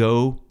career is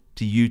go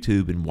to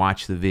YouTube and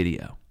watch the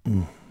video.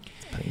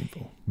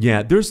 Painful.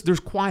 Yeah, there's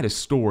quite a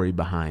story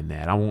behind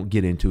that. I won't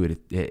get into it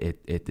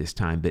at this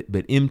time, but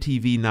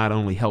MTV not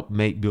only helped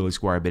make Billy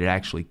Squier, but it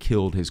actually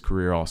killed his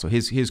career also.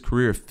 His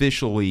career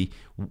officially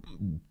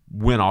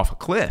went off a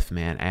cliff,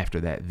 man,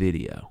 after that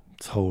video.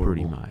 It's horrible.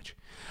 Pretty much.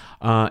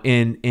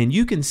 And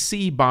you can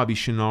see Bobby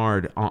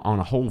Chouinard on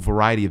a whole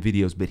variety of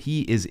videos, but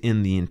he is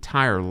in the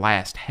entire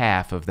last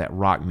half of that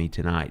Rock Me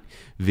Tonight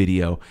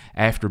video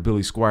after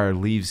Billy Squier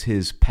leaves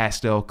his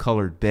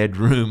pastel-colored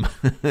bedroom,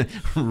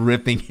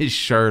 ripping his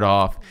shirt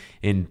off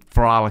and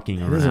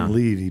frolicking around. He doesn't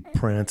leave, he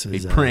prances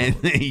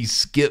He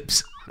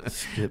skips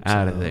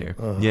out of there.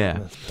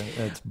 Yeah.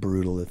 That's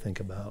brutal to think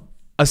about.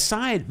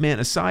 Aside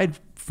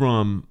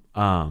from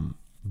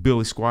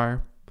Billy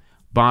Squier,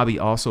 Bobby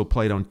also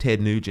played on Ted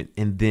Nugent,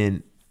 and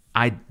then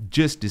I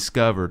just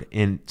discovered,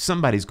 and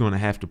somebody's going to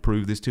have to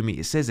prove this to me,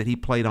 it says that he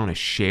played on a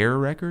Cher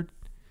record.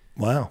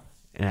 Wow.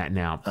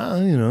 Now, I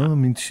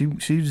mean,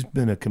 she's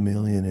been a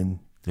chameleon, and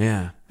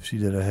yeah, if she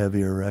did a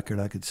heavier record,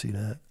 I could see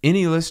that.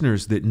 Any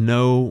listeners that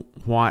know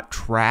what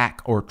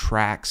track or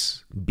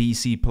tracks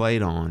BC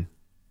played on,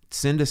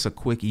 send us a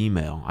quick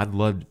email. I'd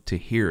love to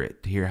hear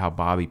it, to hear how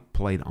Bobby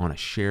played on a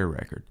Cher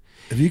record.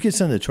 If you could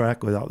send a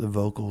track without the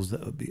vocals,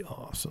 that would be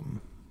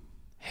awesome.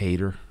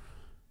 Hater.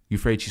 You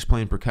afraid she's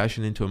playing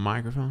percussion into a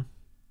microphone?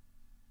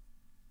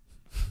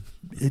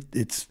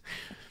 It's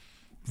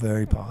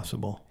very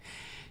possible.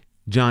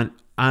 John,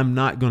 I'm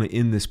not going to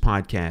end this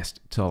podcast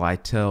till I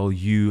tell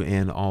you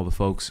and all the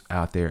folks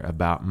out there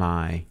about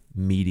my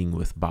meeting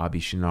with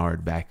Bobby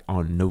Chouinard back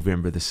on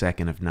November the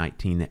 2nd of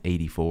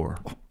 1984.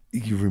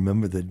 You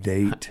remember the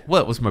date?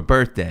 Well, it was my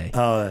birthday.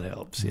 Oh, that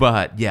helps. Yeah.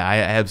 But yeah, I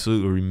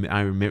absolutely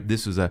I remember.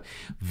 This was a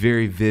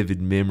very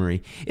vivid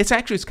memory. It's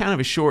kind of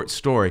a short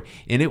story,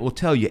 and it will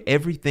tell you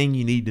everything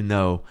you need to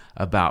know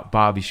about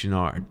Bobby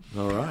Chouinard.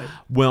 All right.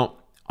 Well,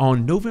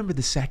 on November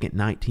the 2nd,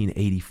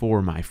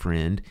 1984, my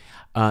friend,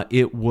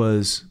 it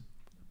was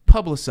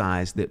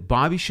publicized that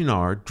Bobby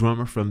Chouinard,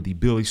 drummer from the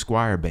Billy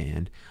Squier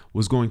Band,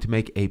 was going to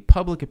make a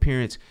public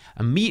appearance,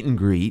 a meet and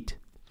greet,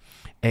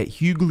 at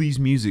Hughley's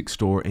Music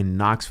Store in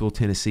Knoxville,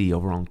 Tennessee,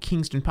 over on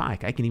Kingston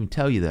Pike. I can even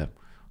tell you the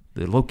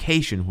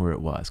location where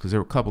it was, because there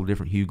were a couple of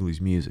different Hughley's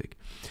Music.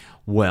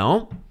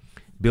 Well,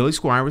 Billy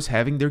Squier was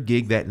having their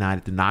gig that night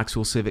at the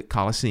Knoxville Civic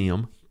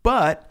Coliseum,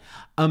 but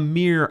a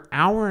mere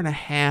hour and a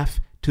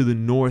half to the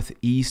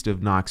northeast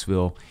of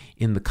Knoxville,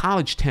 in the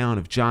college town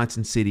of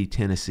Johnson City,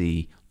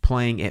 Tennessee,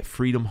 playing at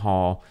Freedom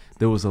Hall,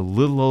 there was a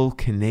little old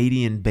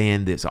Canadian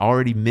band that's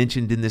already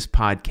mentioned in this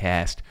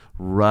podcast.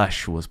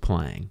 Rush was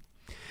playing.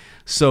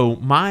 So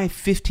my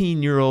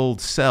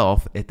 15-year-old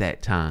self at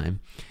that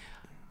time,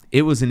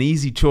 it was an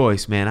easy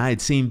choice, man. I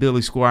had seen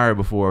Billy Squier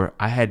before.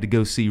 I had to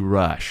go see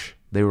Rush.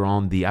 They were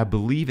on I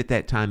believe at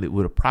that time it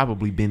would have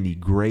probably been the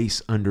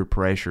Grace Under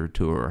Pressure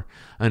tour.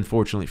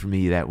 Unfortunately for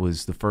me, that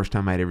was the first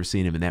time I'd ever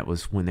seen him, and that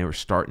was when they were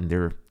starting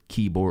their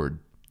keyboard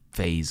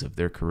phase of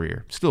their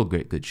career. Still a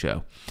good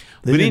show.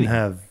 They didn't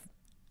have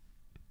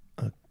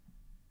a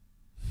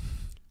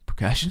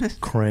percussionist?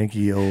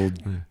 Cranky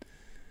old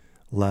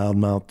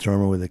loudmouth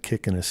drummer with a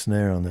kick and a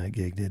snare on that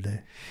gig, did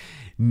they?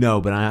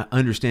 No, but I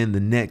understand the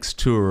next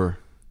tour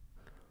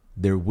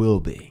there will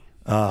be.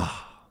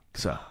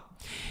 So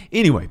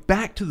anyway,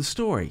 back to the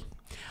story.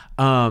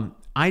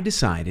 I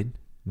decided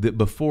that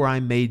before I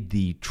made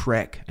the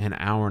trek an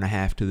hour and a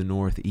half to the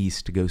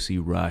northeast to go see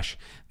Rush,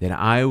 that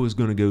I was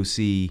going to go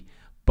see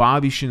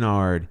Bobby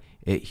Chouinard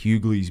at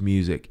Hughley's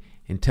Music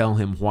and tell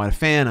him what a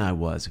fan I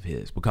was of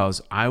his,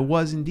 because I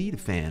was indeed a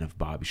fan of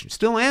Bobby Chouinard.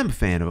 Still am a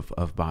fan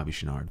of Bobby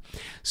Chouinard.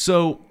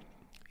 So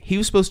he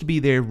was supposed to be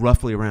there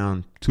roughly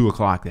around 2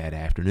 o'clock that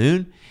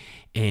afternoon,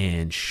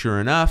 and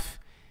sure enough,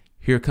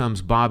 here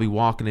comes Bobby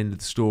walking into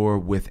the store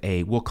with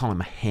we'll call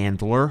him a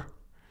handler,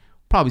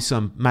 probably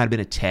might have been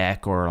a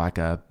tech or like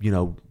a,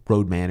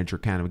 road manager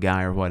kind of a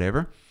guy or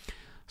whatever.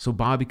 So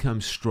Bobby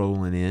comes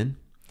strolling in,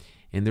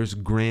 and there's a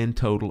grand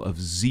total of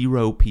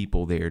 0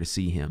 people there to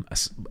see him,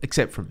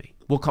 except for me.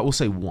 We'll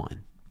say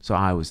 1. So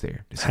I was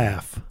there.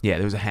 Half. Yeah,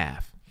 there was a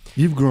half.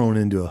 You've grown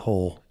into a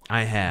whole.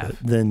 I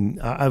have. Then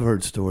I've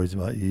heard stories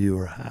about you. You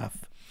were half.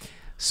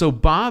 So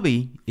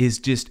Bobby is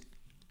just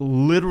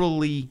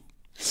literally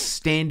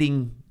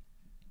standing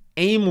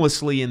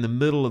aimlessly in the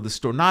middle of the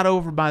store, not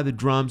over by the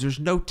drums. There's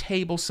no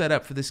table set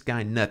up for this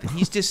guy, nothing.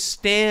 He's just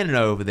standing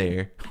over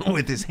there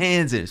with his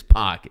hands in his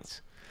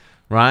pockets.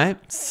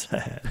 Right?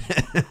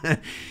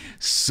 Sad.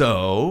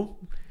 So,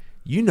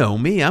 you know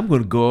me. I'm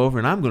going to go over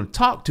and I'm going to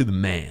talk to the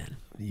man.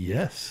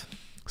 Yes.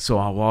 So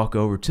I walk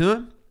over to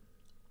him.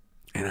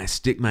 And I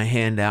stick my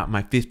hand out,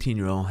 my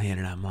 15-year-old hand,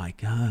 and I'm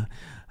like,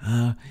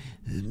 Mr.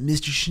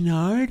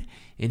 Chenard?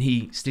 And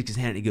he sticks his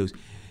hand and he goes,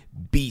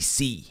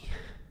 BC.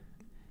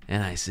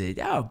 And I said,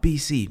 oh,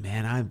 BC,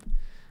 man,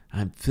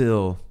 I'm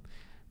Phil.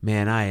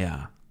 Man,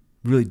 I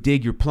really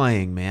dig your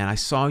playing, man. I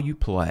saw you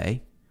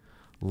play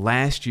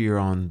last year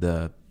on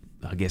the,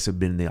 I guess it'd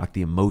been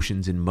the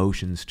Emotions in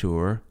Motions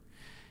tour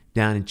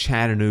down in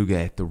Chattanooga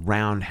at the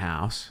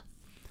Roundhouse.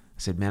 I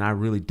said, man, I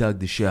really dug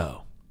the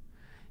show.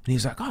 And he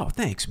was like, oh,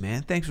 thanks,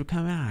 man. Thanks for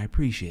coming out. I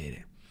appreciate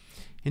it.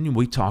 And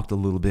we talked a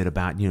little bit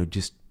about,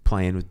 just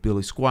playing with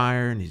Billy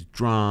Squier and his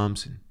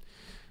drums and,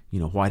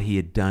 what he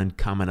had done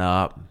coming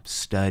up,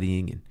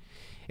 studying. And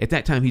at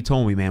that time, he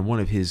told me, man, one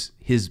of his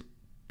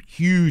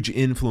huge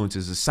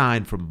influences,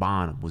 aside from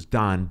Bonham, was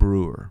Don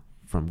Brewer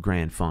from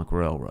Grand Funk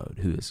Railroad,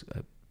 who is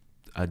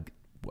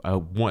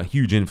a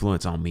huge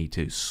influence on me,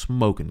 too.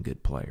 Smoking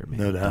good player, man,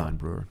 no doubt. Don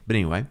Brewer. But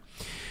anyway,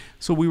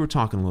 so we were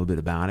talking a little bit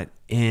about it.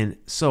 And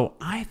so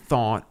I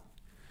thought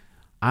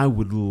I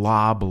would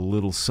lob a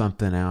little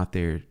something out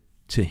there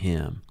to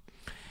him.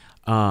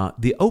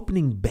 The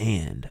opening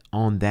band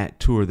on that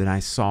tour that I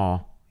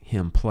saw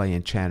him play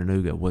in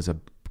Chattanooga was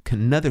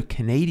another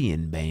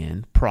Canadian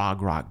band,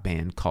 prog rock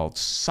band called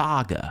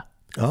Saga.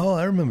 Oh,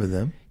 I remember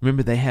them.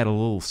 Remember they had a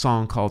little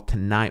song called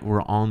Tonight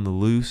We're on the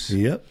Loose?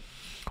 Yep.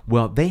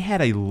 Well, they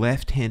had a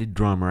left-handed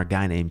drummer, a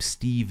guy named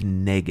Steve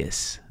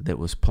Negus, that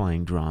was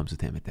playing drums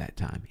with him at that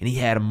time. And he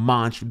had a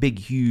monster, big,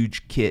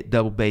 huge kit,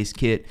 double bass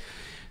kit,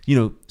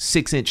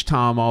 6-inch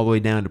tom all the way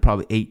down to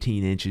probably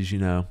 18 inches,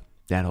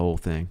 that whole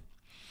thing.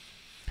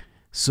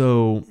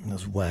 So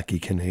those wacky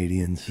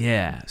Canadians.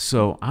 Yeah.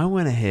 So I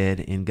went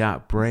ahead and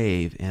got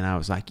brave, and I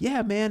was like,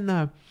 yeah,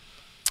 man,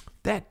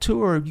 that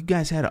tour, you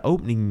guys had an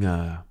opening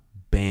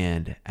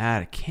band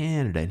out of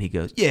Canada. And he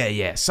goes,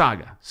 yeah,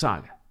 Saga.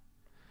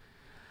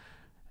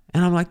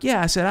 And I'm like,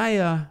 yeah. I said,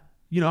 I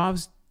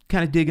was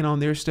kind of digging on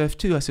their stuff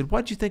too. I said,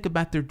 what'd you think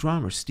about their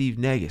drummer, Steve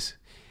Negus?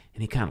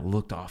 And he kind of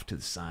looked off to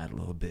the side a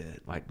little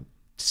bit, like,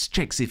 just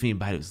check to see if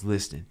anybody was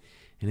listening.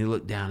 And he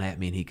looked down at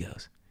me and he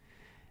goes,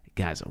 that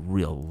guy's a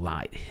real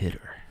light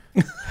hitter.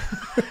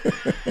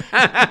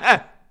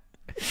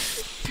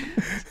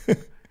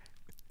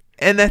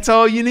 And that's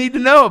all you need to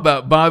know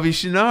about Bobby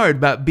Chenard,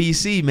 about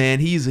BC, man.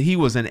 He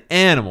was an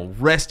animal.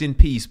 Rest in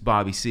peace,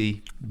 Bobby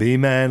C. Be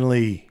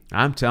manly.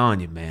 I'm telling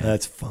you, man.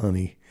 That's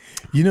funny.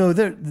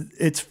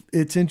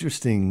 It's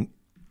interesting.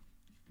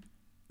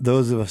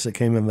 Those of us that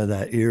came into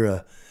that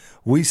era,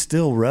 we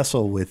still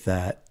wrestle with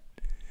that.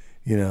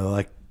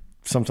 Like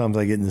sometimes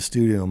I get in the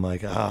studio, I'm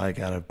like, I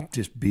gotta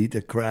just beat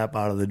the crap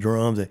out of the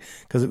drums,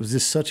 because it was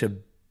just such a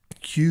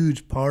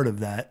huge part of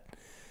that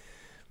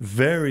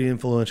very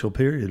influential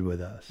period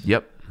with us.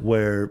 Yep.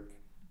 Where,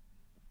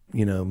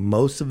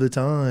 most of the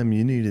time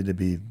you needed to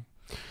be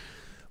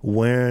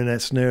wearing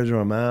that snare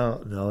drum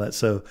out and all that.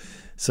 So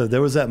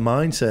there was that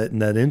mindset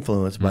and that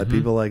influence by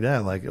people like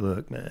that. Like,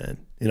 look, man,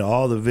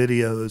 all the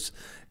videos,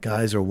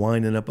 guys are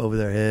winding up over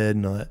their head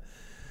and all that.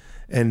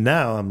 And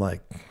now I'm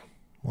like,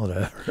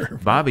 whatever.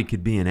 Bobby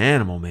could be an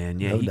animal,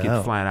 man. Yeah, No he doubt.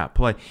 could flat out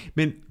play. I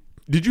mean,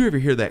 did you ever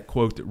hear that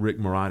quote that Rick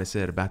Marotta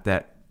said about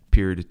that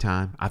period of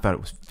time? I thought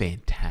it was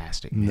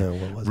fantastic, man. No,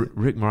 what was it?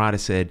 Rick Marotta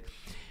said,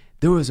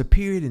 there was a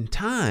period in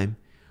time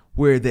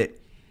where that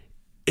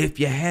if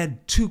you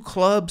had 2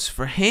 clubs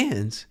for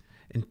hands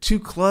and 2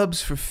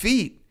 clubs for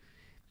feet,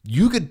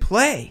 you could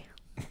play.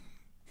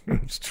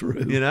 It's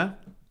true.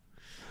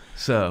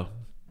 So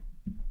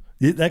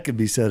that could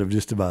be said of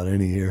just about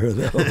any era,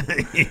 though.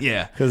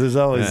 yeah. Because there's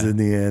always the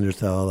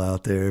Neanderthal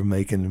out there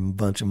making a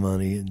bunch of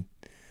money and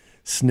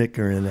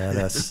snickering at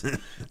us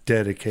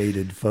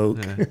dedicated folk.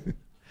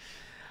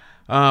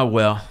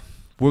 Well,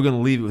 we're going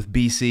to leave it with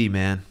BC,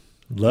 man.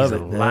 Love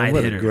He's it, a man. light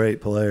What hitter. a great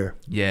player.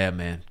 Yeah,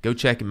 man. Go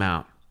check him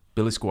out.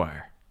 Billy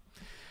Squier.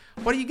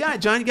 What do you got,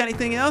 John? You got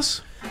anything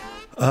else?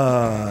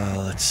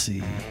 Let's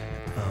see.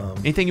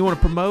 Anything you want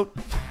to promote?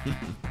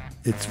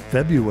 It's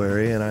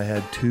February, and I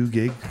had 2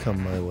 gigs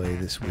come my way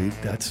this week.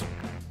 That's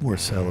worth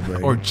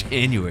celebrating. Or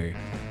January.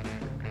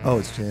 Oh,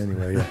 it's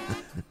January. Yeah.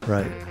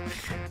 Right.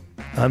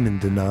 I'm in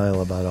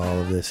denial about all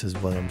of this, is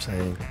what I'm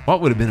saying. What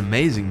would have been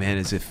amazing, man,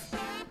 is if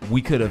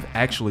we could have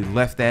actually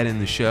left that in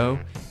the show,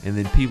 and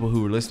then people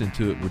who were listening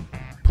to it would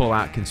pull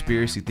out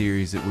conspiracy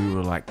theories that we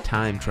were like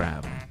time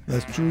traveling.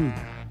 That's true.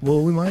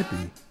 Well, we might be.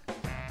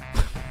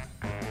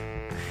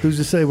 Who's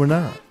to say we're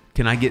not?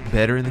 Can I get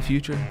better in the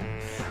future?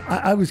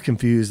 I was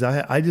confused.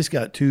 I just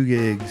got 2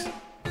 gigs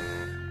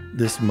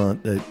this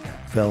month that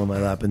fell in my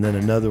lap, and then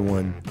another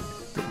one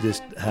that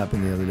just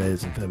happened the other day.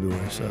 It's in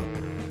February, so.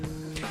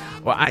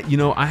 Well,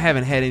 I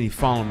haven't had any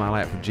fall in my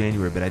lap for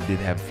January, but I did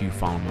have a few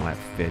fall in my lap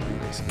for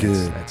February. So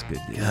Good. That's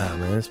good. Dude. God,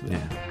 man, it's been,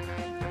 Yeah.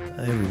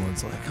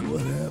 everyone's like,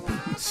 what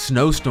happened?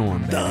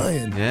 Snowstorm, baby.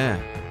 Dying. Yeah.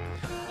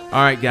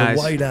 All right, guys.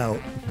 The white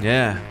out.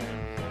 Yeah.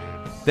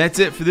 That's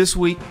it for this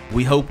week.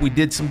 We hope we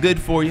did some good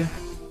for you.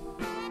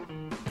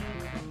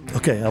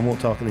 Okay, I won't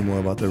talk anymore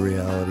about the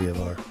reality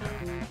of our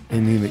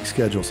anemic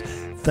schedules.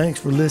 Thanks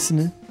for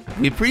listening.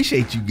 We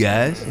appreciate you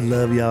guys.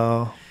 Love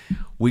y'all.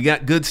 We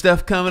got good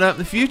stuff coming up in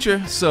the future,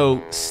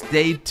 so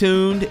stay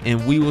tuned,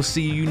 and we will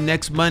see you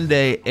next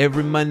Monday.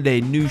 Every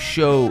Monday, new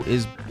show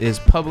is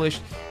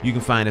published. You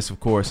can find us, of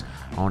course,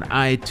 on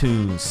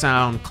iTunes,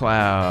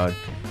 SoundCloud,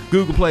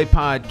 Google Play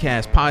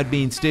Podcast,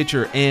 Podbean,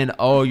 Stitcher, and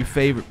all your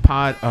favorite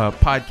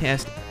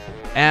podcast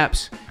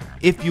apps.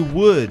 If you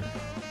would,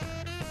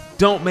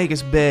 don't make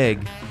us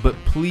beg, but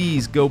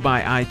please go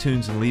by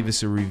iTunes and leave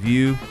us a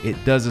review. It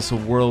does us a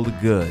world of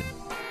good.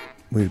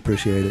 We'd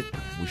appreciate it.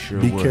 We sure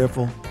Be would.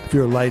 careful. If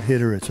you're a light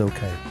hitter, it's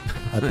okay.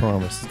 I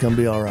promise. It's going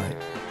to be all right.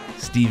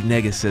 Steve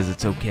Negus says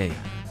it's okay.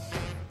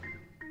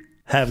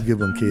 Have a good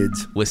one,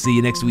 kids. We'll see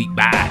you next week.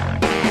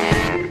 Bye.